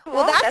 Is that cool?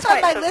 Well, that's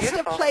on my list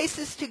beautiful. of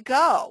places to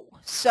go.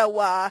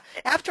 So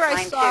after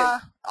I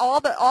saw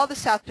all the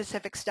South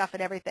Pacific stuff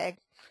and everything.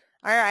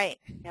 All right.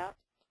 Yep.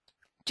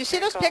 Did you see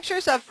those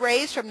pictures of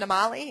Rays from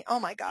Namali? Oh,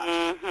 my gosh.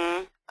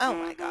 Mm-hmm. Oh,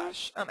 my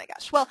gosh. Oh, my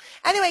gosh. Well,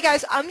 anyway,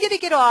 guys, I'm going to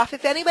get off.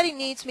 If anybody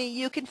needs me,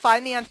 you can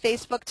find me on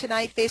Facebook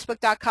tonight,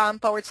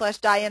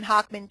 facebook.com/Diane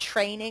Hochman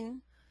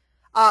Training.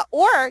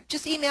 Or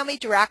just email me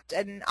direct,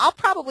 and I'll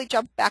probably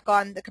jump back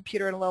on the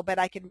computer in a little bit.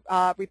 I can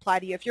reply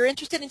to you. If you're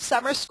interested in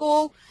summer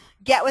school,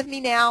 get with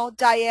me now,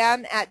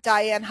 Diane at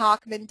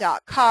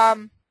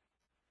DianeHochman.com.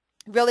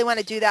 Really want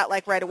to do that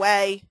like right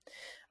away.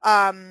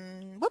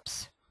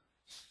 Whoops.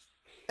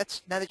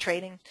 That's another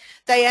training.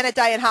 Diane at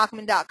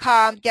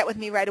DianeHochman.com. Get with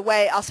me right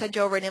away. I'll send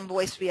you over an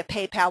invoice via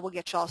PayPal. We'll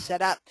get you all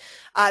set up.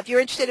 If you're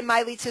interested in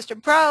My Lead System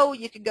Pro,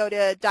 you can go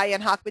to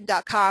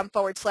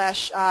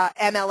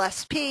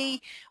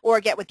DianeHochman.com/MLSP or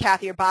get with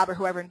Kathy or Bob or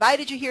whoever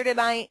invited you here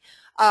tonight.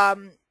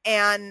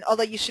 And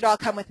although you should all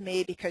come with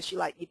me because you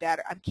like me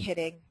better. I'm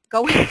kidding.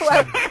 Go with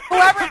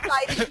whoever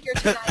invited you here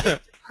tonight in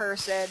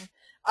person.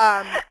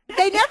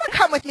 They never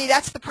come with me.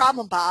 That's the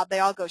problem, Bob. They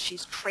all go,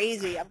 she's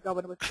crazy. I'm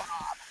going with Bob.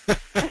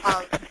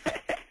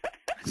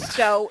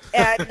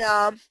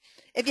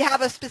 If you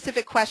have a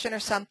specific question or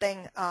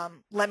something,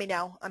 let me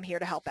know. I'm here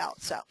to help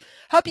out. So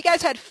hope you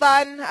guys had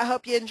fun. I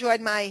hope you enjoyed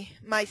my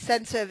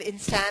sense of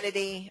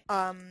insanity.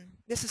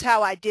 This is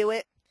how I do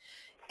it.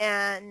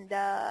 And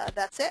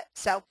that's it.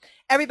 So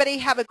everybody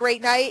have a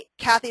great night.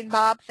 Kathy and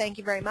Bob, thank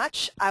you very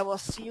much. I will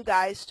see you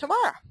guys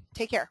tomorrow.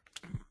 Take care.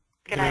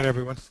 Good night,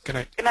 everyone. Good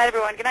night. Good night,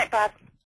 everyone. Good night, Bob.